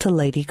close to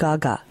Lady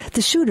Gaga.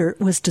 The shooter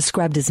was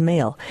described as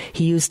male.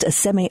 He used a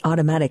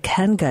semi-automatic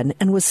handgun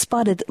and was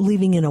spotted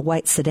leaving in a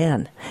white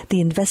sedan.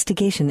 The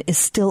investigation is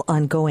still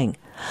ongoing.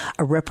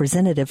 A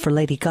representative for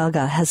Lady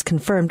Gaga has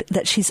confirmed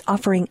that she's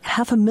offering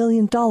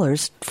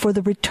 $500,000 for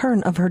the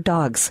return of her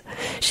dogs.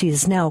 She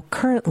is now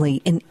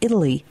currently in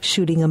Italy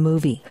shooting a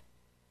movie.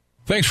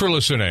 Thanks for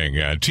listening,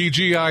 and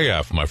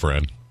TGIF, my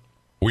friend.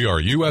 We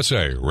are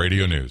USA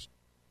Radio News.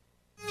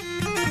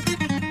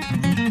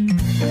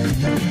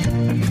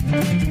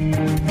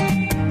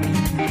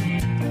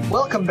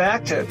 Welcome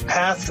back to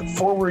Path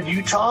Forward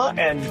Utah.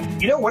 And,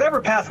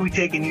 whatever path we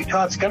take in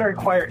Utah, it's going to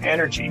require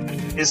energy,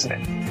 isn't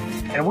it?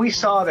 And we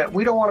saw that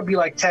we don't want to be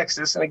like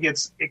Texas, and it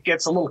gets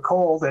a little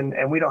cold,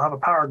 and we don't have a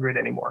power grid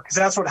anymore, because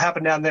that's what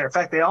happened down there. In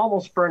fact, they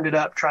almost burned it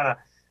up trying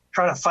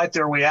to fight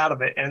their way out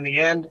of it. And in the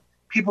end,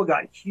 people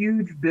got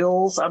huge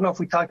bills. I don't know if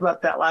we talked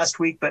about that last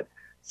week, but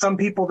some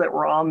people that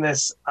were on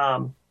this,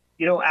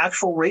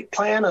 actual rate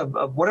plan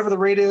of whatever the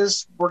rate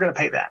is, we're going to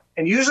pay that.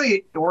 And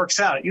usually it works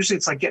out. Usually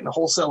it's like getting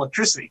wholesale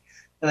electricity,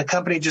 and the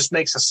company just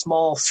makes a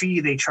small fee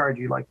they charge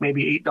you, like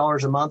maybe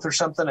 $8 a month or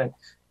something. And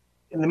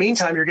in the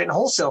meantime, you're getting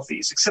wholesale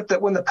fees, except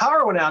that when the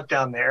power went out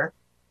down there,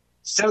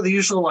 instead of the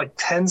usual like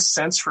 10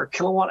 cents for a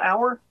kilowatt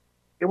hour,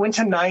 it went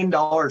to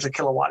 $9 a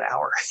kilowatt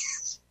hour.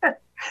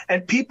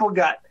 And people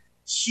got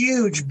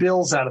huge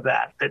bills out of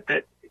that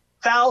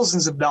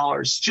thousands of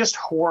dollars, just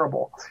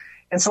horrible.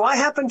 And so I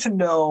happen to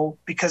know,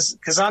 because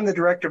I'm the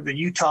director of the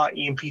Utah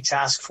EMP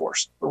Task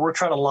Force, where we're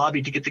trying to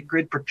lobby to get the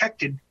grid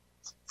protected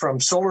from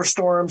solar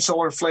storms,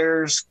 solar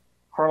flares,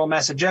 coronal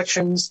mass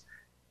ejections.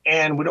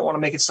 And we don't want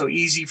to make it so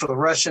easy for the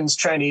Russians,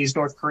 Chinese,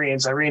 North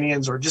Koreans,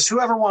 Iranians, or just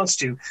whoever wants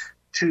to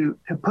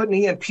put an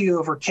EMP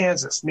over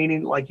Kansas,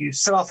 meaning like you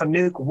set off a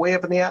nuke way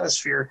up in the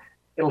atmosphere,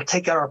 it'll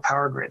take out our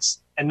power grids.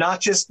 And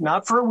not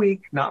for a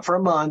week, not for a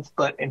month,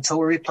 but until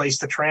we replace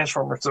the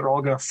transformers that are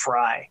all going to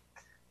fry.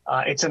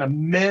 It's an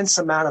immense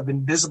amount of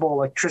invisible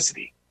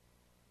electricity.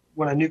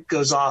 When a nuke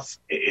goes off,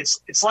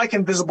 it's like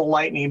invisible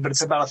lightning, but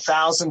it's about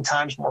 1,000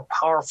 times more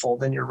powerful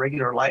than your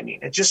regular lightning.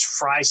 It just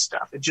fries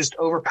stuff. It just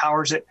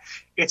overpowers it.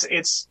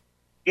 It's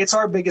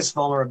our biggest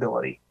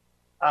vulnerability.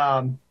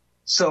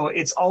 So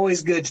it's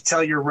always good to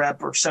tell your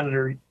rep or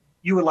senator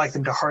you would like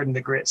them to harden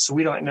the grid, so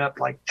we don't end up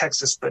like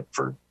Texas, but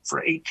for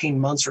 18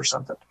 months or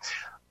something.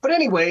 But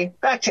anyway,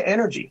 back to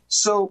energy.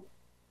 So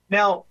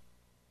now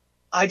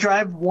I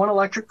drive one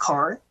electric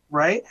car,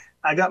 right?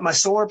 I got my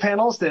solar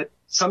panels that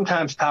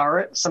sometimes power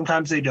it,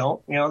 sometimes they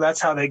don't. That's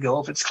how they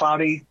go. If it's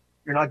cloudy,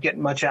 you're not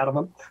getting much out of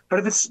them. But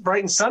if it's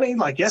bright and sunny,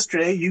 like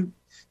yesterday, you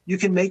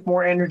can make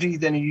more energy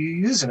than you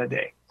use in a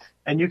day.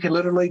 And you can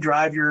literally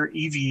drive your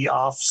EV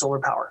off solar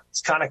power.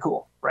 It's kind of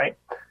cool, right?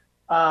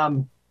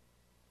 But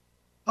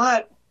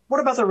what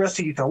about the rest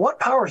of Utah? What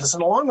powers us?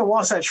 And along the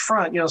Wasatch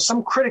Front,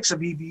 some critics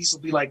of EVs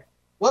will be like,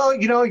 well,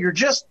 you're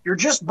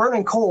just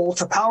burning coal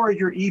to power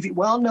your EV.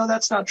 Well, no,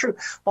 that's not true.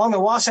 Along the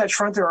Wasatch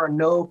Front, there are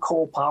no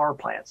coal power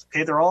plants.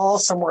 Okay, they're all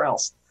somewhere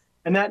else.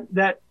 And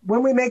that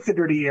when we make the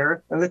dirty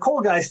air, and the coal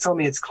guys tell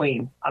me it's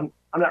clean. I'm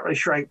not really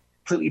sure I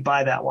completely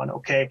buy that one.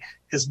 Okay,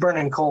 because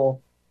burning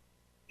coal,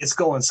 it's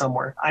going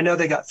somewhere. I know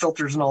they got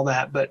filters and all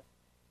that, but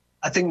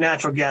I think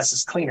natural gas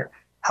is cleaner.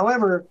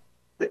 However,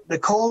 the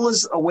coal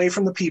is away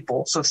from the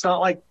people, so it's not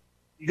like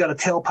you got a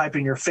tailpipe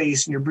in your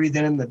face and you're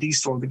breathing in the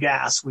diesel or the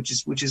gas, which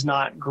is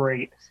not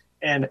great.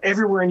 And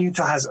everywhere in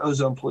Utah has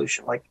ozone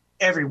pollution, like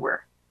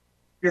everywhere.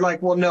 You're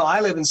like, well, no, I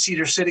live in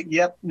Cedar City.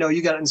 Yep, no,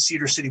 you got it in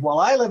Cedar City. Well,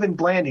 I live in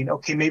Blanding.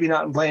 Okay, maybe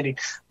not in Blanding,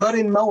 but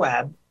in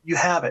Moab, you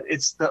have it.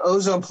 It's the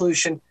ozone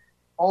pollution,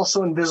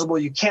 also invisible.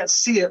 You can't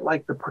see it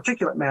like the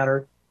particulate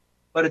matter,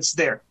 but it's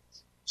there.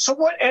 So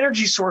what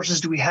energy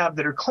sources do we have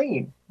that are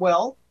clean?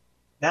 Well,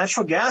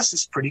 natural gas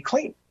is pretty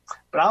clean.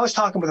 But I was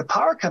talking with a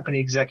power company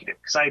executive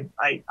because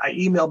I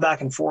email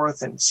back and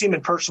forth and see him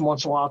in person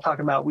once in a while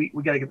talking about we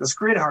got to get this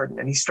grid hardened,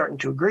 and he's starting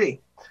to agree.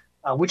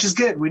 Which is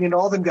good. We need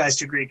all them guys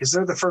to agree because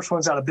they're the first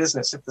ones out of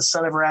business. If the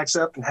sun ever acts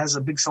up and has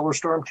a big solar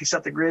storm, takes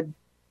out the grid,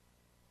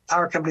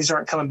 power companies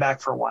aren't coming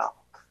back for a while.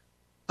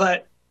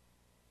 But,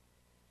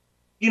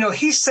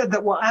 he said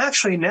that, well,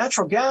 actually,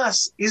 natural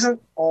gas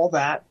isn't all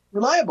that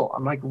reliable.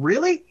 I'm like,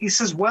 really? He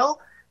says, well,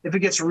 if it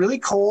gets really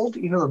cold,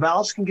 the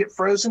valves can get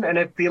frozen. And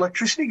if the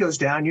electricity goes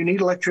down, you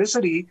need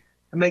electricity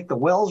to make the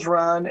wells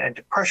run and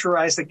to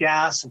pressurize the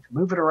gas and to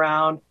move it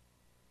around.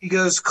 He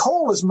goes,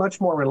 coal is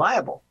much more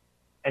reliable.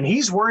 And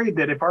he's worried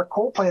that if our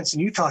coal plants in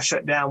Utah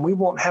shut down, we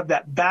won't have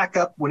that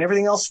backup when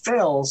everything else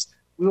fails.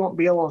 We won't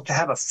be able to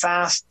have a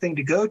fast thing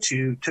to go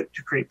to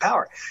create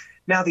power.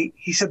 Now,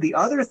 he said the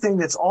other thing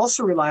that's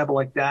also reliable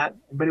like that,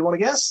 anybody want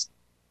to guess?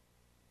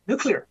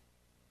 Nuclear.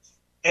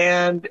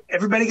 And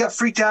everybody got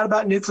freaked out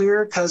about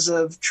nuclear because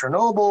of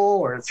Chernobyl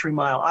or 3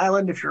 Mile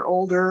Island if you're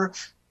older,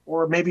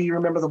 or maybe you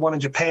remember the one in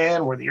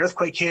Japan where the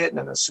earthquake hit and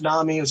then the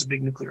tsunami was a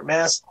big nuclear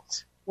mess.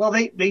 Well,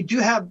 they do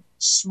have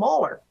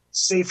smaller,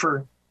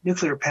 safer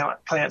nuclear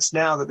plants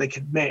now that they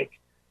could make.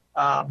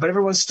 But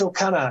everyone's still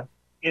kind of,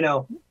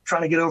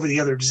 trying to get over the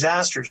other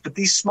disasters. But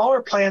these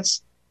smaller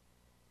plants,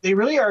 they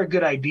really are a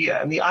good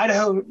idea. And the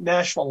Idaho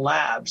National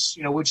Labs,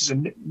 which is a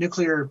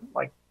nuclear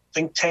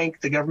think tank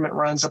the government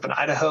runs up in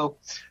Idaho,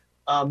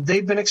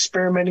 they've been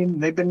experimenting.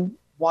 They've been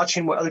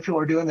watching what other people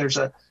are doing. There's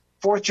a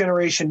 4th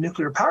generation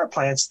nuclear power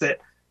plants that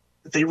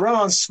they run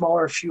on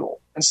smaller fuel,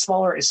 and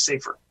smaller is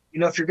safer.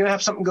 If you're going to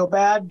have something go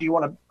bad, do you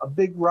want a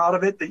big rod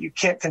of it that you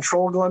can't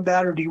control going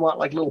bad, or do you want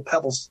little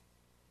pebbles?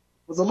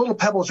 Well, the little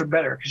pebbles are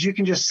better because you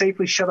can just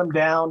safely shut them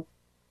down.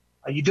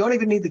 You don't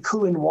even need the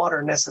cooling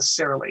water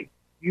necessarily.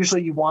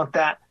 Usually you want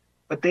that,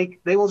 but they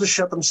will just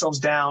shut themselves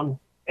down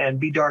and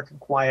be dark and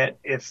quiet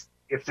if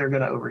they're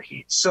going to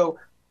overheat. So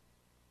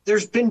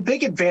there's been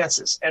big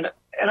advances, and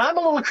I'm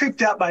a little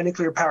creeped out by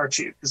nuclear power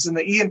too, because in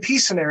the EMP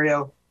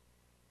scenario,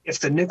 if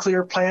the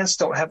nuclear plants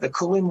don't have the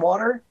cooling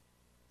water,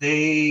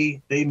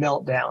 they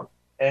melt down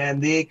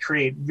and they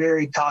create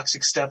very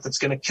toxic stuff that's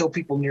going to kill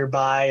people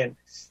nearby and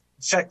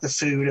infect the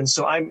food. And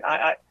so I'm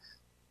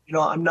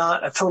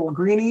not a total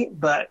greenie,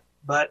 but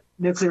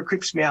nuclear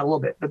creeps me out a little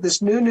bit. But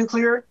this new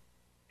nuclear,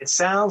 it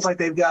sounds like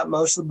they've got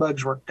most of the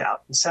bugs worked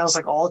out. It sounds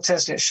like all the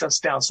testing, it shuts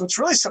down. So it's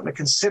really something to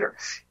consider.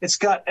 It's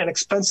got an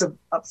expensive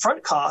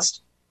upfront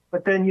cost,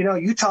 but then,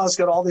 Utah's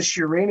got all this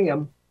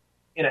uranium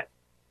in it.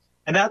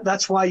 And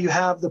that's why you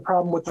have the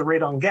problem with the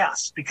radon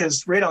gas,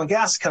 because radon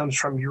gas comes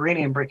from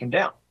uranium breaking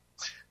down.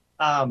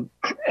 And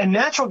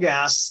natural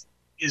gas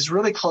is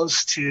really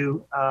close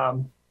to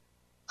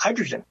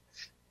hydrogen.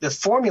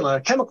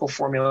 The chemical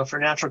formula for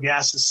natural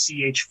gas is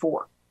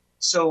CH4.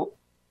 So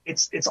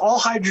it's all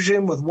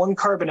hydrogen with one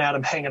carbon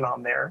atom hanging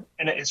on there.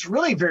 And it's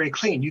really very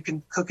clean. You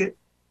can cook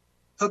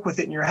with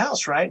it in your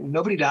house, right? And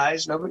nobody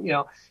dies.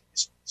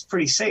 It's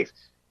pretty safe.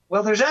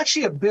 Well, there's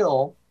actually a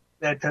bill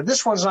that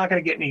this one's not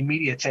going to get any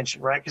media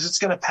attention, right? Because it's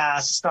going to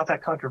pass. It's not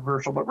that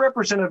controversial. But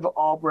Representative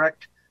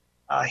Albrecht,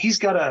 he's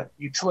got a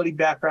utility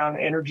background,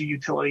 energy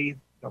utility,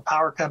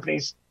 power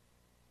companies.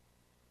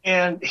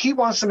 And he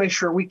wants to make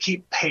sure we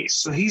keep pace.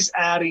 So he's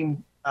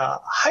adding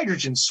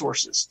hydrogen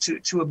sources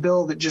to a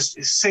bill that just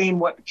is saying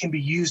what can be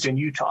used in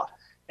Utah.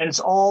 And it's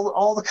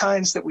all the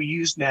kinds that we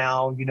use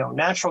now,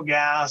 natural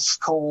gas,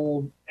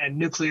 coal, and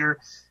nuclear,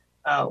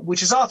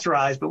 which is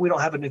authorized, but we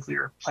don't have a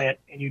nuclear plant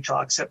in Utah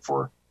except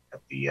for at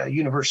the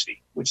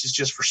university, which is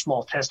just for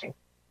small testing.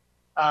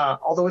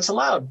 Although it's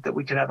allowed that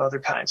we could have other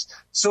kinds.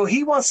 So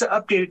he wants to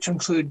update it to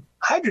include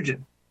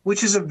hydrogen,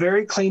 which is a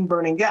very clean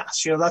burning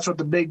gas. That's what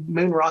the big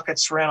moon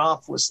rockets ran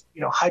off was,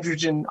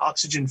 hydrogen,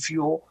 oxygen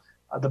fuel.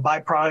 The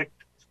byproduct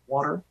is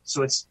water.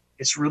 So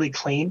it's really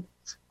clean.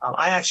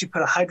 I actually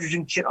put a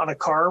hydrogen kit on a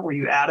car where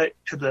you add it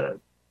to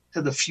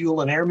the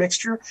fuel and air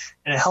mixture,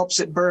 and it helps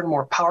it burn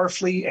more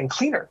powerfully and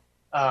cleaner.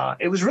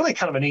 It was really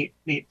kind of a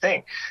neat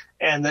thing.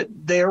 And that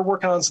they are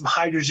working on some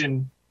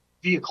hydrogen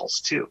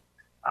vehicles too.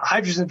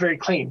 Hydrogen is very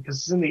clean because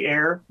it's in the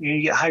air.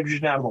 You get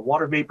hydrogen out of the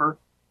water vapor.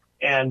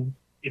 And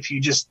if you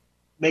just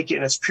make it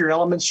in its pure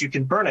elements, you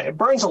can burn it. It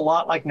burns a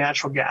lot like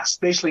natural gas.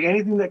 Basically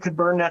anything that could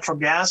burn natural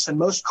gas, and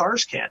most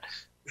cars can.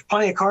 There's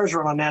plenty of cars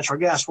run on natural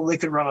gas. Well, they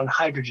could run on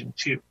hydrogen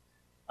too.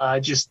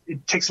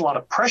 It takes a lot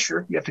of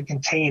pressure. You have to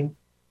contain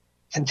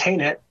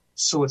it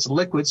so it's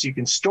liquid so you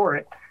can store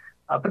it.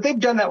 But they've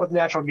done that with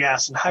natural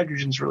gas, and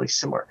hydrogen's really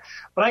similar.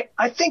 But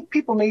I think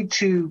people need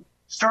to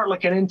start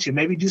looking into.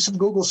 Maybe do some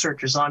Google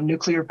searches on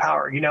nuclear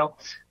power.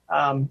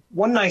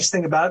 One nice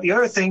thing about it, the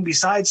other thing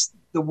besides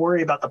the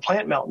worry about the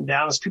plant melting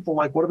down is people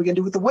like, what are we going to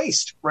do with the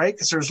waste, right?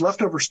 Because there's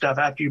leftover stuff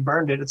after you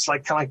burned it. It's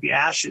like kind of like the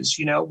ashes,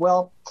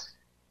 Well,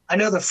 I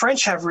know the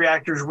French have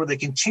reactors where they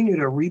continue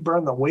to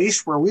reburn the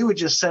waste, where we would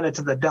just send it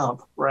to the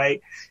dump,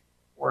 right?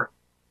 Or,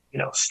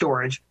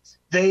 storage.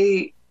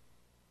 They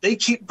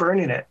keep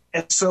burning it.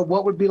 And so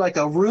what would be like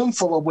a room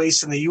full of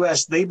waste in the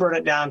U.S., they burn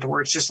it down to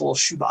where it's just a little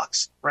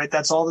shoebox, right?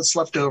 That's all that's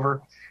left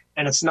over.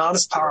 And it's not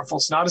as powerful.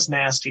 It's not as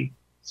nasty.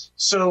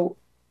 So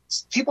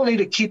people need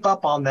to keep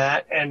up on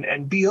that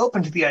and be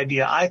open to the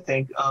idea, I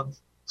think, of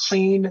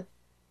clean,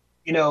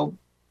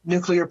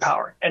 nuclear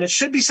power. And it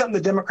should be something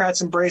the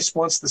Democrats embrace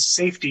once the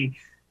safety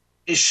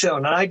is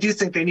shown. And I do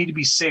think they need to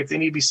be safe. They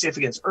need to be safe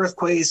against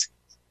earthquakes,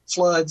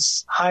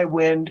 floods, high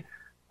wind,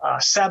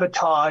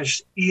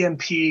 sabotage,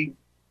 EMP,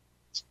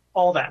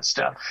 all that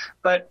stuff.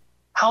 But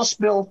House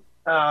Bill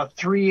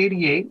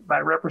 388 by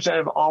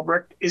Representative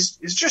Albrecht is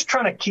just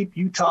trying to keep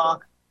Utah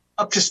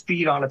up to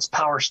speed on its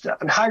power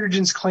stuff. And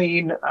hydrogen's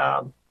clean.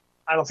 I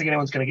don't think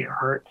anyone's going to get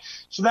hurt.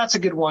 So that's a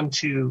good one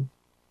to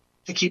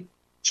keep,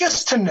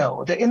 just to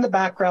know that in the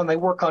background they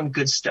work on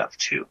good stuff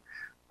too.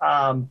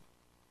 Now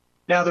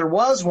there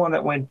was one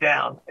that went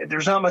down.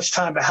 There's not much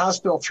time, but House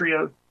Bill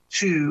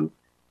 302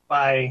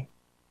 by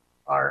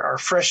our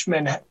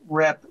freshman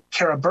rep,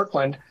 Kara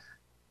Birkeland,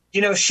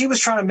 she was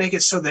trying to make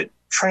it so that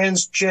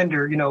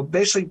transgender,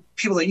 basically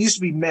people that used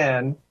to be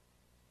men,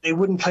 they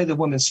wouldn't play the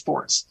women's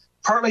sports.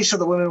 Partly so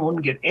the women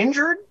wouldn't get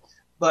injured,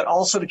 but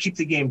also to keep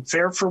the game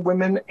fair for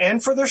women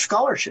and for their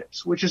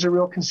scholarships, which is a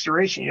real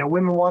consideration.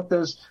 Women want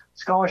those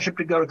scholarship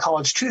to go to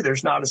college too.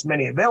 There's not as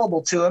many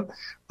available to them,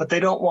 but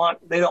they don't want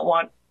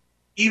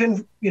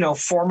even,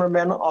 former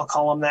men, I'll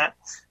call them that,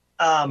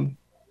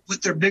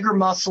 with their bigger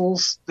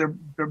muscles, their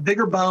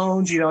bigger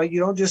bones. You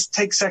don't just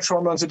take sex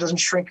hormones. It doesn't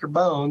shrink your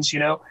bones,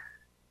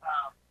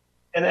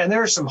 and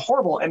there are some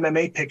horrible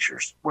MMA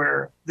pictures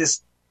where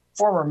this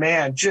former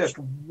man just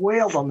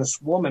wailed on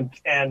this woman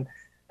and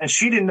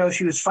she didn't know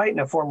she was fighting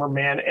a former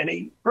man, and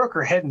he broke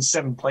her head in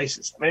 7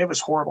 places. I mean, it was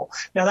horrible.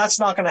 Now that's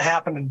not going to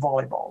happen in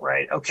volleyball,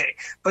 right? Okay.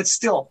 But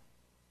still,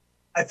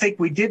 I think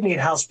we did need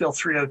House Bill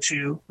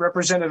 302.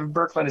 Representative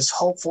Birkeland is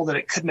hopeful that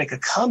it could make a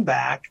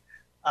comeback.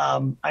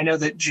 I know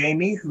that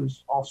Jamie,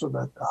 who's also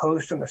the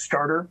host and the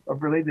starter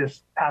of really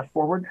this path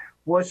forward,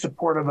 was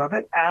supportive of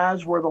it,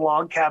 as were the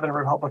log cabin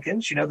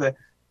Republicans, the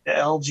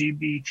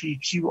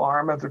LGBTQ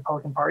arm of the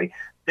Republican Party.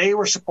 They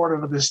were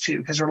supportive of this too,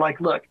 because they're like,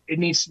 look, it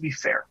needs to be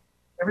fair.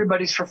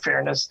 Everybody's for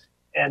fairness.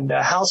 And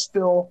House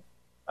Bill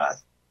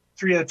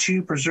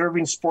 302,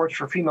 preserving sports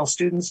for female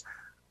students,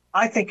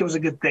 I think it was a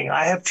good thing.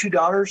 I have 2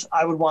 daughters.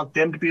 I would want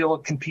them to be able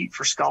to compete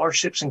for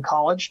scholarships in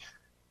college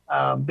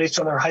based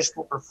on their high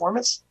school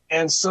performance.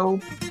 And so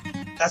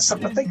that's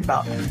something to think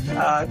about.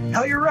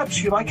 Tell your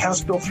reps you like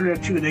House Bill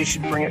 302. They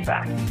should bring it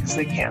back, because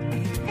they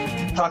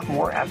can. Talk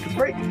more after the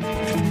break.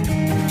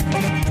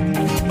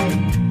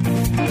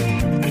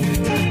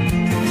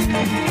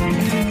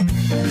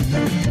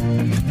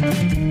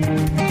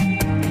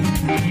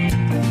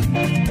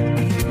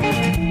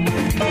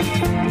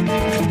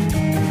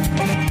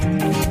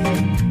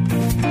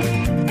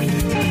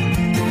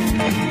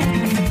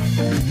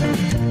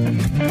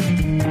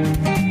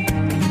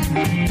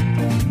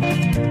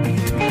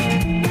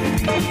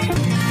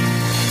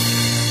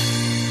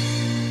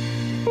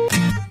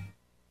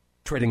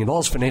 Trading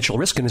involves financial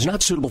risk and is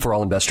not suitable for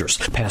all investors.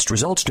 Past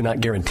results do not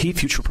guarantee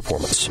future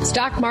performance.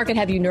 Stock market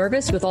have you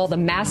nervous with all the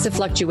massive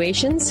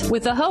fluctuations?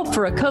 With the hope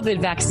for a COVID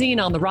vaccine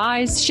on the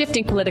rise,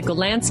 shifting political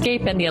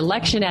landscape, and the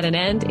election at an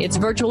end, it's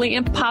virtually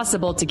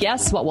impossible to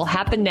guess what will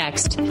happen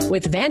next.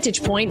 With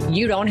Vantage Point,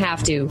 you don't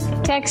have to.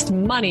 Text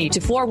MONEY to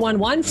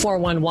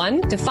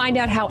 411-411 to find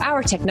out how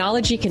our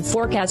technology can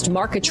forecast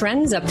market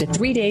trends up to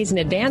 3 days in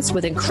advance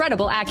with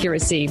incredible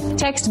accuracy.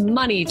 Text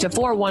MONEY to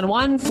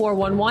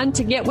 411-411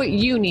 to get what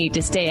you need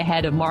to stay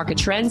ahead of market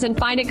trends and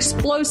find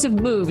explosive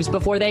moves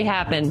before they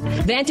happen.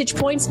 Vantage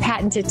Point's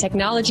patented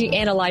technology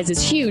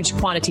analyzes huge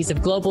quantities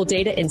of global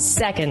data in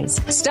seconds.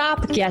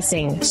 Stop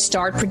guessing.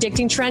 Start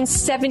predicting trends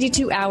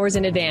 72 hours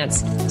in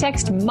advance.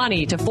 Text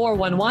MONEY to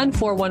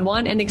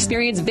 411-411 and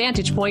experience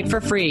Vantage Point for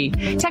free.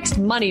 Text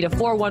MONEY to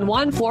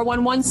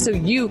 411-411 so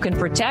you can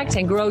protect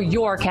and grow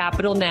your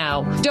capital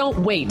now. Don't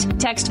wait.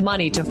 Text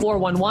MONEY to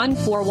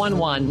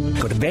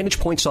 411-411. Go to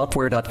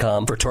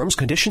VantagePointSoftware.com for terms,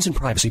 conditions, and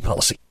privacy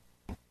policy.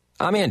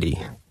 I'm Andy.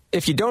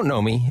 If you don't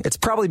know me, it's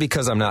probably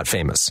because I'm not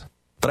famous.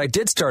 But I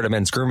did start a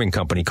men's grooming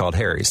company called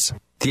Harry's.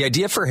 The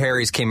idea for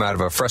Harry's came out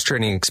of a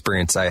frustrating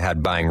experience I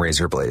had buying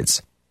razor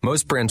blades.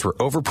 Most brands were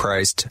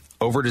overpriced,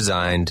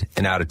 overdesigned,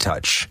 and out of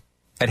touch.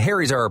 At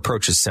Harry's, our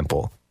approach is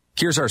simple.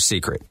 Here's our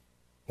secret.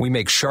 We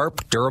make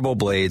sharp, durable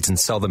blades and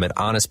sell them at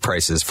honest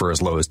prices for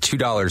as low as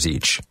 $2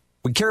 each.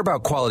 We care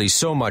about quality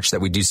so much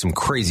that we do some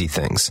crazy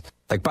things,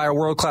 like buy a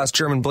world-class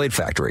German blade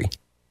factory.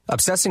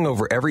 Obsessing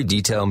over every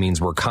detail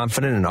means we're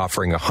confident in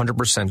offering a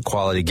 100%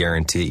 quality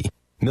guarantee.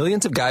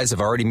 Millions of guys have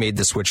already made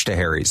the switch to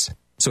Harry's,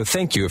 so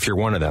thank you if you're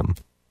one of them.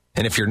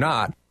 And if you're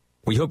not,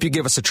 We hope you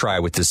give us a try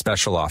with this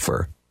special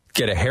offer.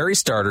 Get a Harry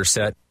starter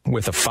set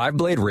with a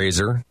 5-blade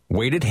razor,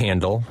 weighted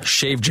handle,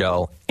 shave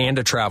gel, and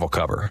a travel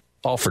cover.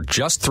 All for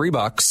just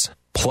 $3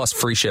 plus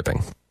free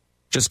shipping.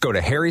 Just go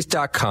to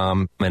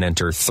harrys.com and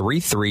enter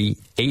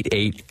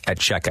 3388 at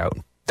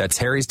checkout. That's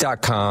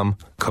harrys.com,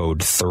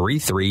 code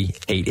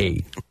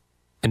 3388.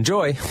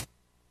 Enjoy.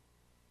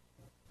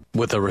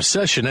 With a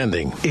recession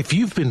ending, if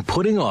you've been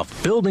putting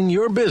off building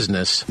your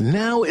business,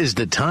 now is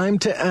the time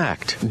to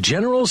act.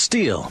 General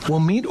Steel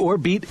will meet or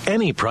beat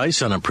any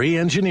price on a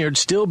pre-engineered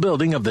steel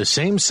building of the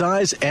same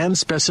size and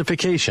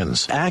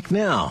specifications. Act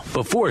now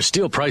before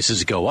steel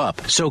prices go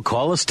up. So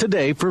call us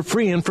today for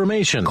free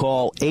information.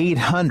 Call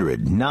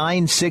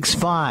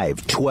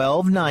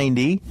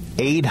 800-965-1290.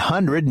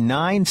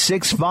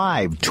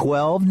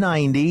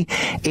 800-965-1290.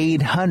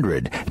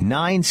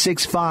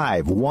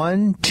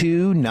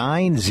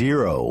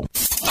 800-965-1290.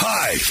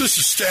 Hi,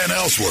 this is Stan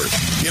Ellsworth.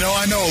 You know,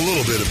 I know a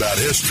little bit about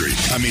history.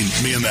 I mean,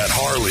 me and that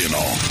Harley and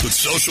all. But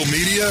social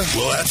media,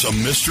 well, that's a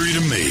mystery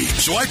to me.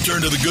 So I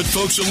turned to the good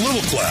folks at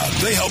Little Cloud.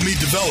 They helped me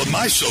develop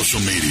my social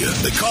media.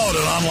 They call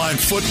it an online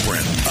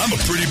footprint. I'm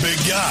a pretty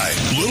big guy.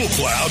 Little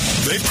Cloud,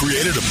 they've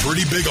created a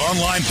pretty big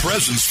online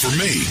presence for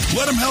me.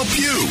 Let them help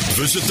you.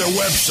 Visit their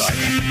website.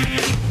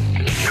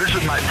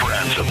 Visit my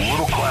friends at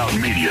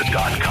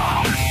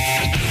littlecloudmedia.com.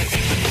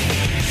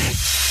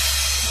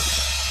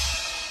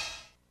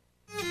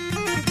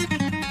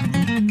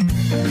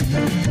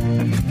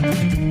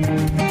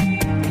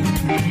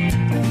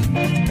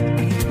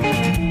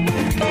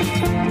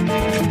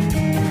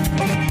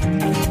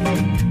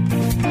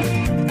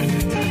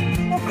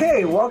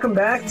 Okay, welcome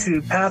back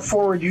to Path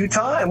Forward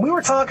Utah. And we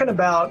were talking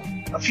about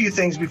a few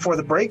things before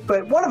the break,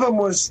 but one of them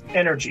was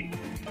energy.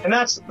 And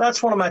that's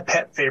one of my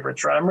pet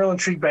favorites, right? I'm real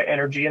intrigued by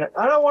energy. And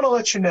I want to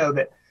let you know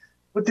that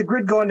with the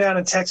grid going down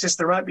in Texas,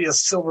 there might be a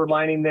silver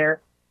lining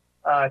there.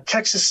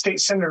 Texas State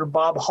Senator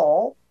Bob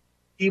Hall,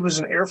 he was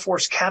an Air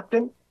Force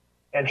captain,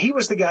 and he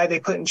was the guy they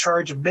put in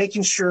charge of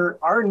making sure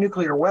our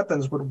nuclear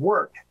weapons would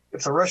work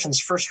if the Russians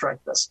first strike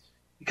us.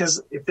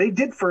 Because if they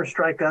did first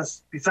strike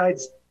us,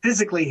 besides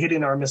physically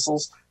hitting our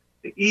missiles,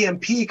 the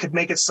EMP could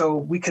make it so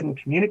we couldn't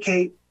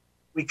communicate,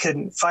 we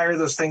couldn't fire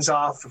those things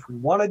off if we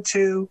wanted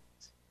to.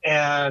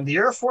 And the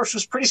Air Force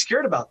was pretty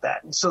scared about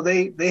that. And so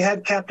they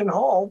had Captain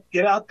Hall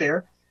get out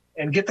there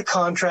and get the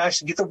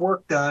contracts and get the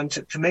work done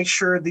to make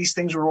sure these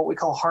things were what we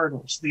call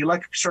hardened. So the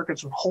electric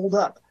circuits would hold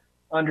up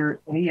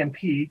under an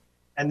EMP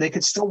and they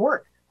could still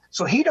work.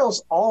 So he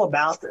knows all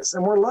about this.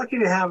 And we're lucky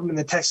to have him in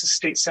the Texas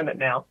State Senate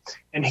now.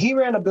 And he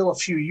ran a bill a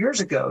few years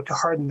ago to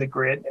harden the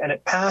grid, and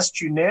it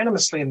passed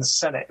unanimously in the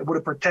Senate. It would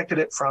have protected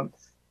it from,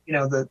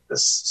 the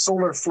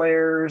solar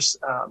flares,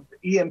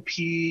 the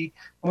EMP.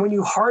 And when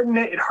you harden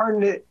it, it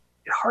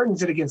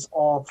hardens it against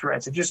all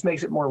threats. It just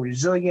makes it more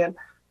resilient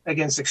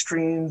against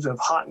extremes of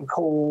hot and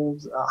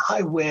cold,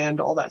 high wind,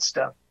 all that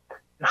stuff.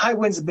 And high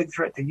wind's a big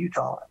threat to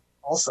Utah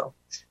also.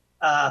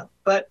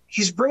 But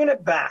he's bringing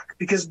it back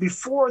because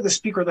before the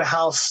Speaker of the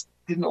House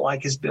didn't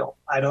like his bill.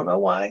 I don't know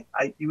why.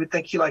 You would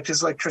think he liked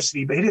his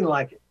electricity, but he didn't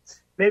like it.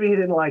 Maybe he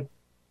didn't like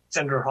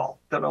Senator Hall.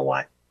 Don't know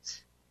why.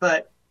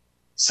 But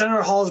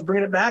Senator Hall is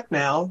bringing it back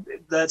now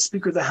that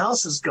Speaker of the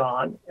House is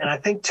gone. And I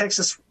think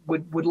Texas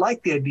would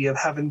like the idea of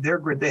having their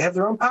grid. They have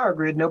their own power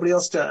grid. Nobody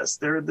else does.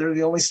 They're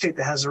the only state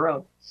that has their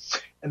own,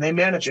 and they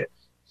manage it.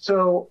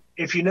 So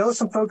if you know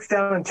some folks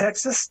down in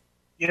Texas,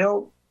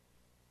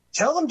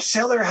 tell them to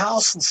tell their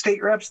House and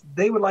state reps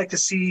they would like to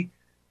see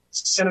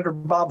Senator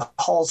Bob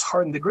Hall's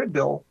Harden the Grid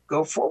bill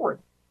go forward.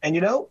 And,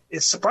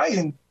 it's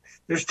surprising.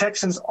 There's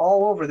Texans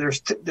all over.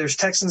 There's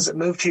Texans that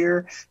moved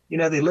here.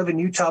 They live in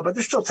Utah, but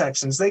they're still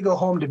Texans. They go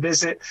home to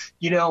visit.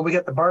 We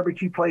got the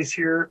barbecue place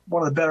here.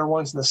 One of the better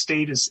ones in the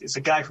state is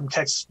a guy from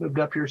Texas moved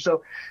up here.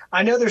 So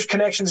I know there's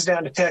connections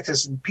down to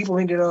Texas, and people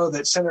need to know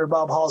that Senator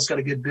Bob Hall's got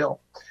a good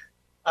bill.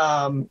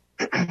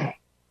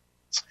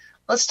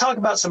 Let's talk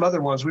about some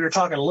other ones. We were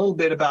talking a little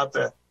bit about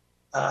the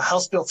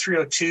House Bill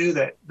 302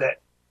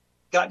 that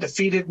got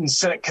defeated in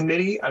Senate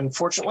committee,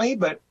 unfortunately,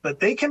 but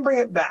they can bring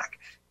it back.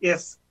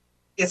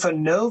 If a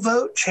no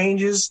vote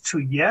changes to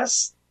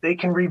yes, they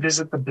can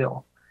revisit the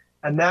bill.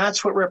 And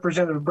that's what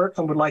Representative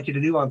Birkeland would like you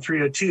to do on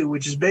 302,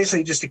 which is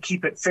basically just to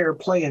keep it fair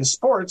play in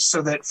sports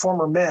so that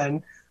former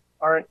men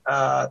aren't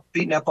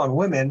beating up on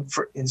women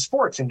in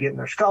sports and getting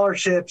their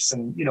scholarships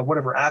and,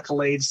 whatever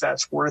accolades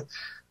that's worth.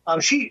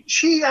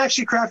 She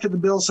actually crafted the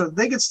bill so that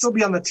they could still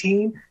be on the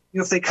team.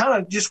 If they kind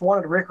of just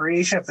wanted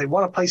recreation, if they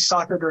want to play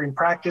soccer during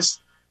practice,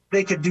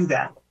 they could do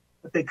that.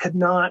 But they could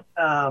not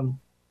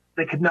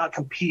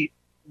compete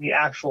in the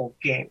actual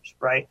games,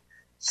 right?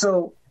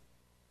 So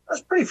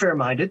that's pretty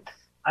fair-minded,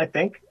 I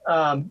think.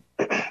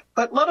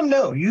 But let them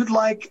know you'd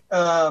like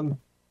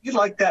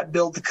that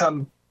bill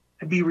to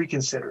be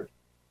reconsidered,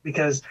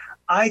 because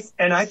I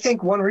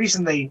think one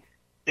reason they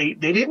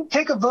didn't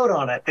take a vote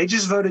on it. They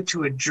just voted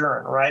to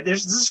adjourn, right?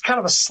 This is kind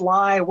of a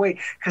sly way,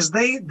 because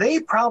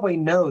they probably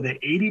know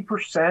that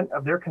 80%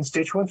 of their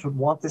constituents would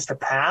want this to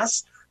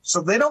pass.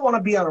 So they don't want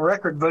to be on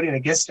record voting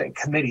against it in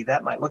committee.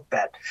 That might look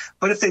bad.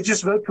 But if they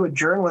just vote to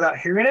adjourn without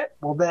hearing it,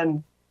 well,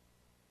 then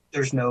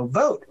there's no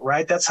vote,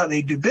 right? That's how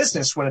they do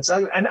business when it's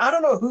ugly. And I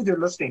don't know who they're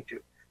listening to,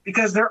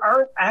 because there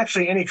aren't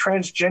actually any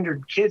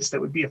transgendered kids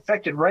that would be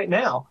affected right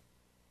now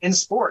in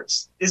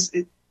sports.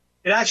 It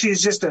actually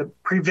is just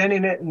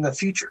preventing it in the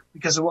future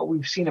because of what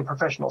we've seen in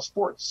professional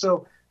sports.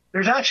 So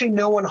there's actually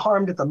no one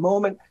harmed at the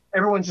moment.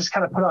 Everyone's just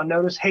kind of put on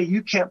notice, hey,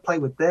 you can't play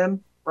with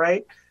them,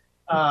 right?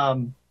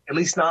 At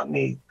least not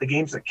in the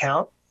games that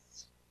count.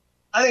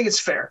 I think it's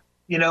fair.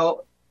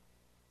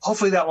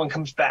 Hopefully that one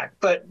comes back.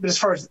 But as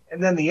far as,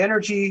 and then the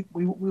energy,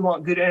 we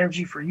want good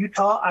energy for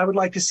Utah. I would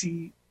like to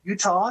see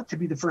Utah to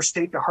be the first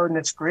state to harden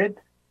its grid.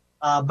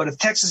 But if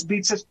Texas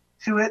beats us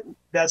to it,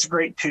 that's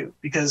great too,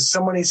 because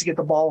someone needs to get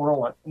the ball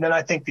rolling. And then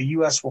I think the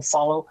U.S. will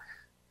follow.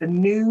 The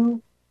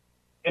new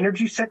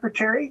energy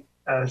secretary,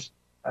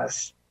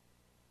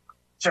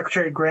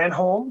 Secretary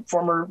Granholm,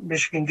 former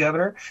Michigan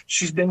governor,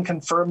 she's been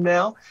confirmed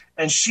now,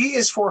 and she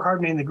is for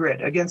hardening the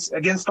grid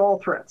against all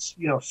threats.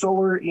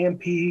 Solar,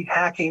 EMP,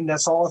 hacking,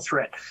 that's all a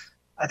threat.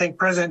 I think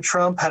President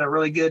Trump had a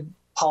really good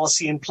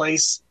policy in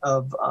place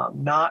of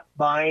not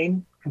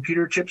buying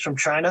computer chips from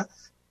China.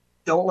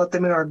 Don't let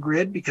them in our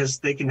grid because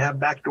they can have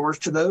backdoors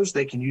to those.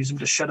 They can use them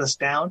to shut us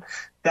down.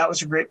 That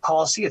was a great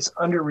policy. It's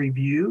under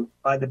review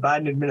by the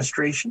Biden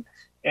administration.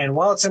 And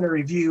while it's under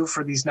review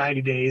for these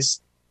 90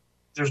 days,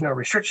 there's no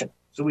restriction.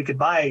 So we could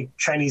buy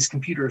Chinese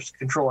computers to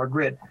control our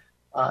grid.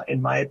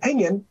 In my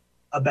opinion,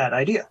 a bad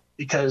idea,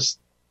 because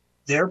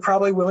they're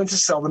probably willing to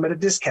sell them at a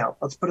discount.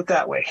 Let's put it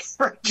that way,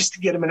 just to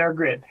get them in our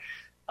grid.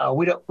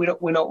 We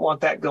don't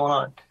want that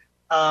going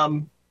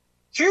on.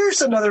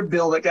 Here's another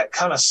bill that got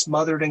kind of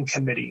smothered in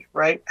committee,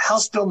 right?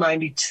 House Bill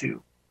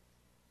 92.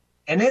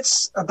 And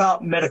it's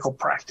about medical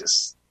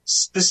practice,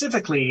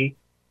 specifically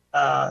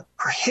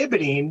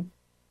prohibiting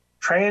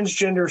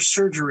transgender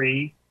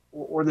surgery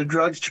or the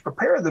drugs to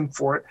prepare them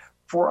for it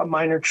for a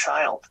minor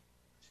child.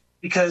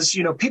 Because,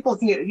 people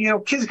can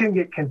get, kids can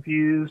get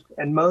confused,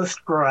 and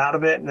most grow out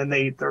of it. And then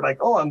they're like,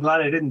 oh, I'm glad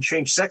I didn't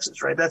change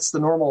sexes, right? That's the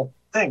normal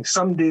thing.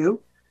 Some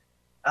do.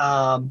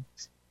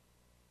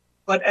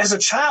 But as a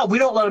child, we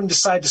don't let them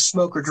decide to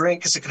smoke or drink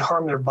because it could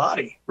harm their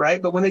body,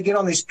 right? But when they get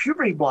on these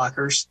puberty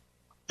blockers,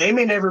 they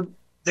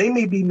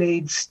may be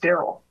made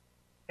sterile,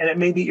 and it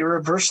may be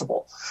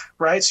irreversible,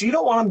 right? So you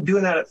don't want them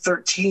doing that at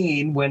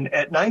 13 when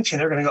at 19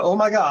 they're going to go, oh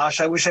my gosh,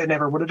 I wish I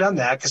never would have done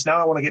that because now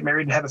I want to get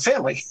married and have a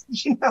family,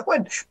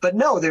 But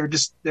no,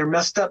 they're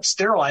messed up,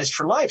 sterilized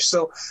for life.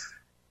 So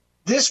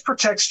this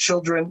protects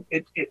children,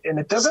 and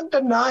it doesn't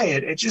deny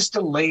it, it just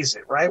delays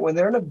it, right? When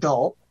they're an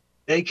adult,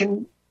 they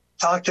can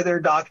talk to their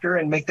doctor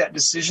and make that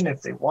decision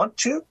if they want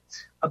to.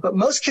 But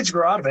most kids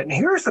grow out of it. And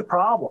here's the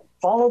problem.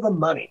 Follow the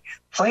money.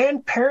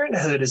 Planned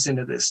Parenthood is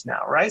into this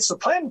now, right? So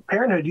Planned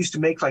Parenthood used to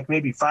make like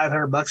maybe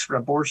 $500 for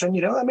an abortion.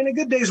 A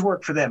good day's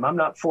work for them. I'm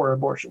not for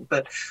abortion,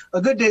 but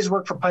a good day's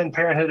work for Planned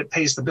Parenthood, it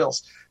pays the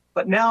bills.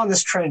 But now in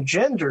this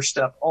transgender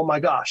stuff, oh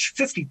my gosh,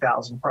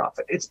 $50,000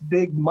 profit. It's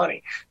big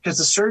money because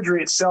the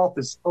surgery itself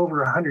is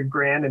over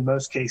 $100,000 in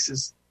most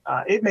cases.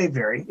 It may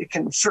vary. It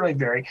can certainly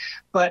vary,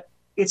 but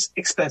it's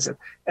expensive.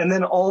 And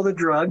then all the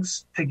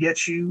drugs to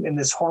get you in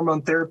this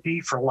hormone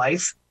therapy for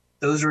life,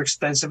 those are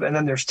expensive. And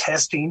then there's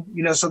testing,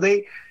 so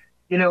they,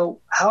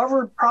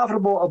 however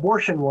profitable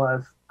abortion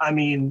was,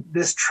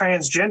 this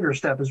transgender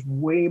stuff is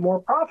way more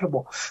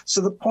profitable. So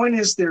the point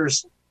is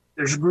there's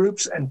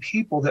groups and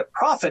people that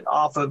profit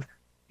off of,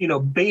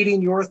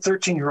 baiting your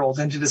 13-year-old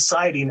into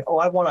deciding, oh,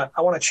 I want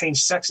to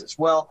change sexes.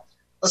 Well,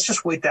 let's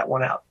just wait that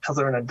one out till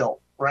they're an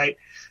adult, right?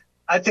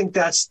 I think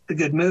that's the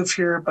good move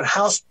here. But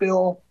House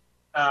Bill,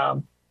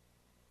 let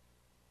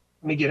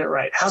me get it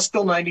right. House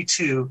Bill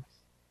 92,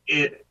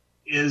 it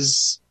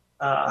is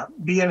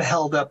being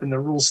held up in the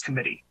Rules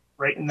Committee,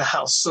 right, in the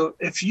House. So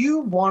if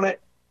you want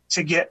it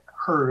to get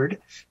heard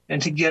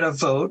and to get a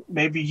vote,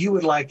 maybe you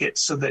would like it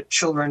so that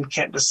children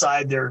can't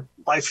decide their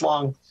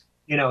lifelong,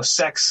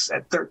 sex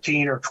at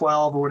 13 or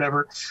 12 or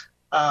whatever.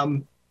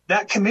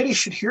 That committee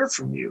should hear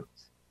from you.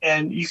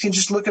 And you can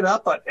just look it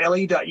up at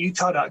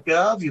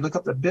le.utah.gov. You look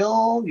up the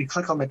bill, you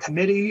click on the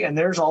committee, and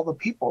there's all the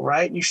people,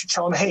 right? And you should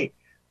tell them, hey,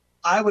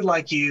 I would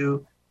like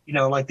you,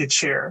 like the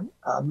chair,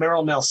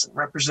 Merrill Nelson,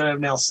 Representative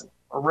Nelson,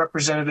 or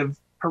Representative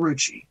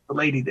Perucci, the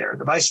lady there,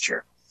 the vice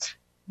chair.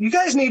 You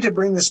guys need to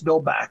bring this bill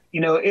back.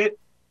 It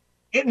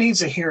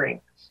needs a hearing.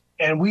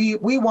 And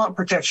we want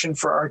protection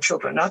for our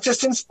children, not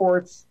just in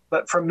sports,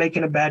 but from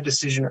making a bad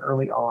decision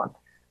early on.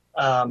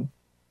 And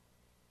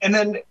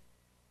then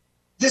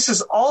this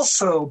is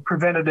also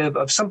preventative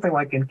of something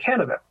like in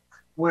Canada,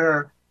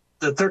 where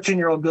the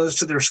 13-year-old goes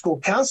to their school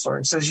counselor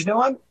and says,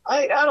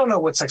 I don't know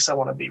what sex I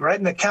want to be, right?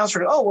 And the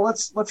counselor goes, oh, well,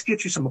 let's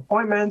get you some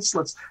appointments.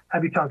 Let's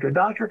have you talk to a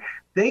doctor.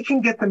 They can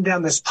get them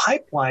down this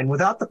pipeline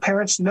without the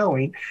parents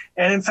knowing.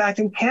 And in fact,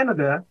 in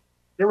Canada,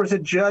 there was a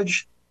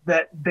judge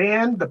that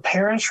banned the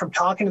parents from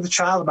talking to the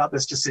child about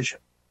this decision.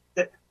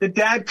 The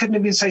dad couldn't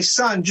even say,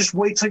 son, just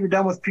wait till you're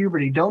done with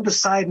puberty. Don't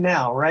decide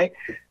now, right?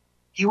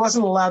 He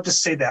wasn't allowed to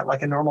say that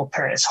like a normal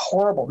parent. It's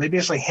horrible. They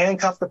basically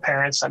handcuff the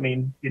parents,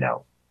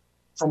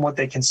 from what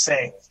they can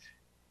say.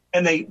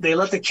 And they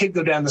let the kid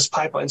go down this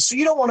pipeline. So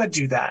you don't want to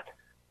do that.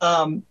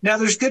 Now,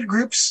 there's good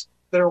groups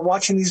that are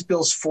watching these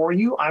bills for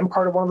you. I'm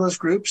part of one of those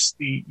groups,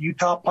 the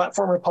Utah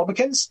Platform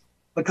Republicans.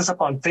 Look us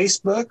up on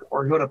Facebook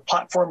or go to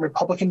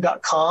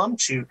platformrepublican.com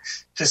to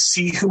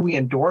see who we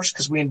endorse,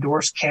 because we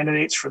endorse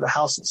candidates for the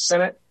House and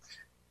Senate.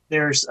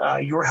 There's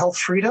Your Health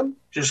Freedom.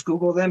 Just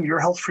Google them, Your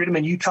Health Freedom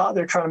in Utah.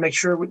 They're trying to make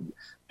sure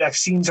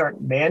vaccines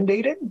aren't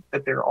mandated,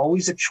 that they're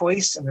always a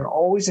choice and they're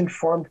always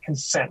informed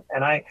consent.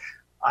 And I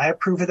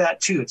approve of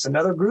that too. It's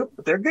another group,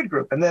 but they're a good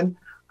group. And then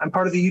I'm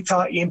part of the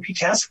Utah EMP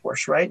Task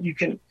Force, right? You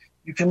can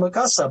look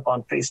us up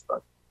on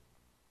Facebook,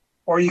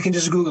 or you can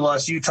just Google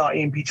us, Utah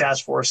EMP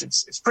Task Force.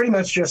 It's pretty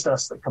much just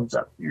us that comes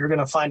up. You're going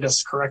to find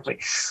us correctly.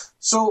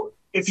 So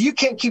if you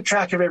can't keep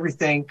track of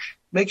everything,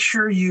 make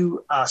sure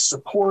you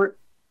support,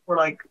 or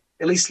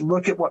at least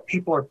look at what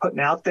people are putting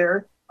out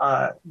there,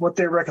 what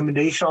their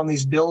recommendation on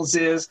these bills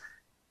is.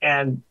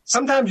 And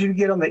sometimes you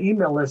get on the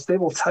email list, they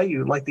will tell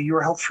you, like the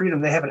Your Health Freedom,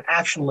 they have an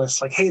action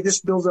list like, hey, this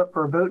bill's up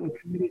for a vote in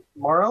committee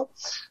tomorrow.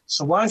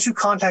 So why don't you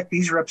contact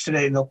these reps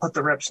today? And they'll put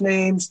the reps'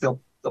 names,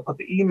 they'll put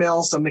the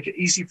emails, they'll make it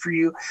easy for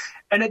you.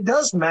 And it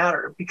does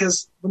matter,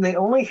 because when they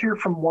only hear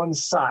from one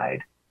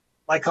side,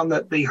 like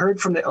they heard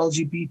from the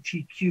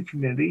LGBTQ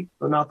community,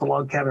 but not the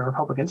log cabin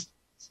Republicans,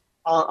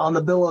 on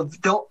the bill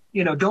of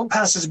don't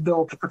pass this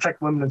bill to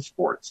protect women in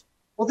sports.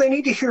 Well, they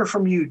need to hear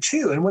from you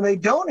too. And when they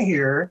don't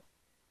hear,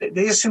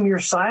 they assume your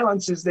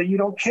silence is that you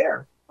don't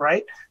care,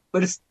 right?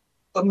 But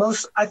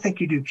I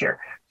think you do care.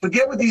 So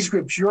get with these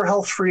groups, Your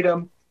Health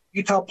Freedom,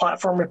 Utah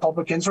Platform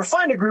Republicans, or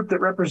find a group that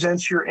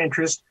represents your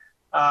interest.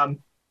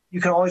 You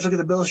can always look at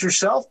the bills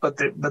yourself, but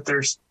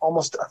there's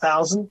almost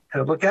 1,000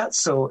 to look at,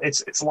 so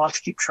it's a lot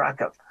to keep track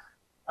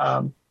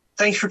of.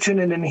 Thanks for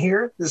tuning in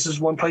here. This is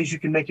one place you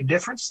can make a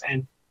difference,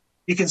 and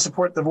you can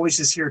support the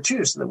voices here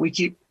too, so that we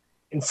keep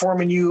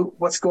informing you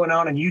what's going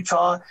on in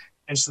Utah,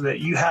 and so that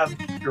you have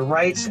your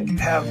rights and you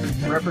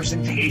have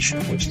representation,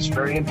 which is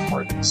very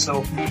important.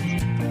 So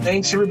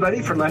thanks,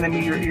 everybody, for lending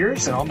me your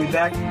ears, and I'll be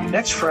back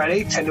next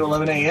Friday, 10 to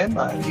 11 a.m.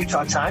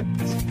 Utah time,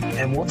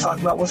 and we'll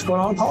talk about what's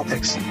going on in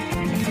politics.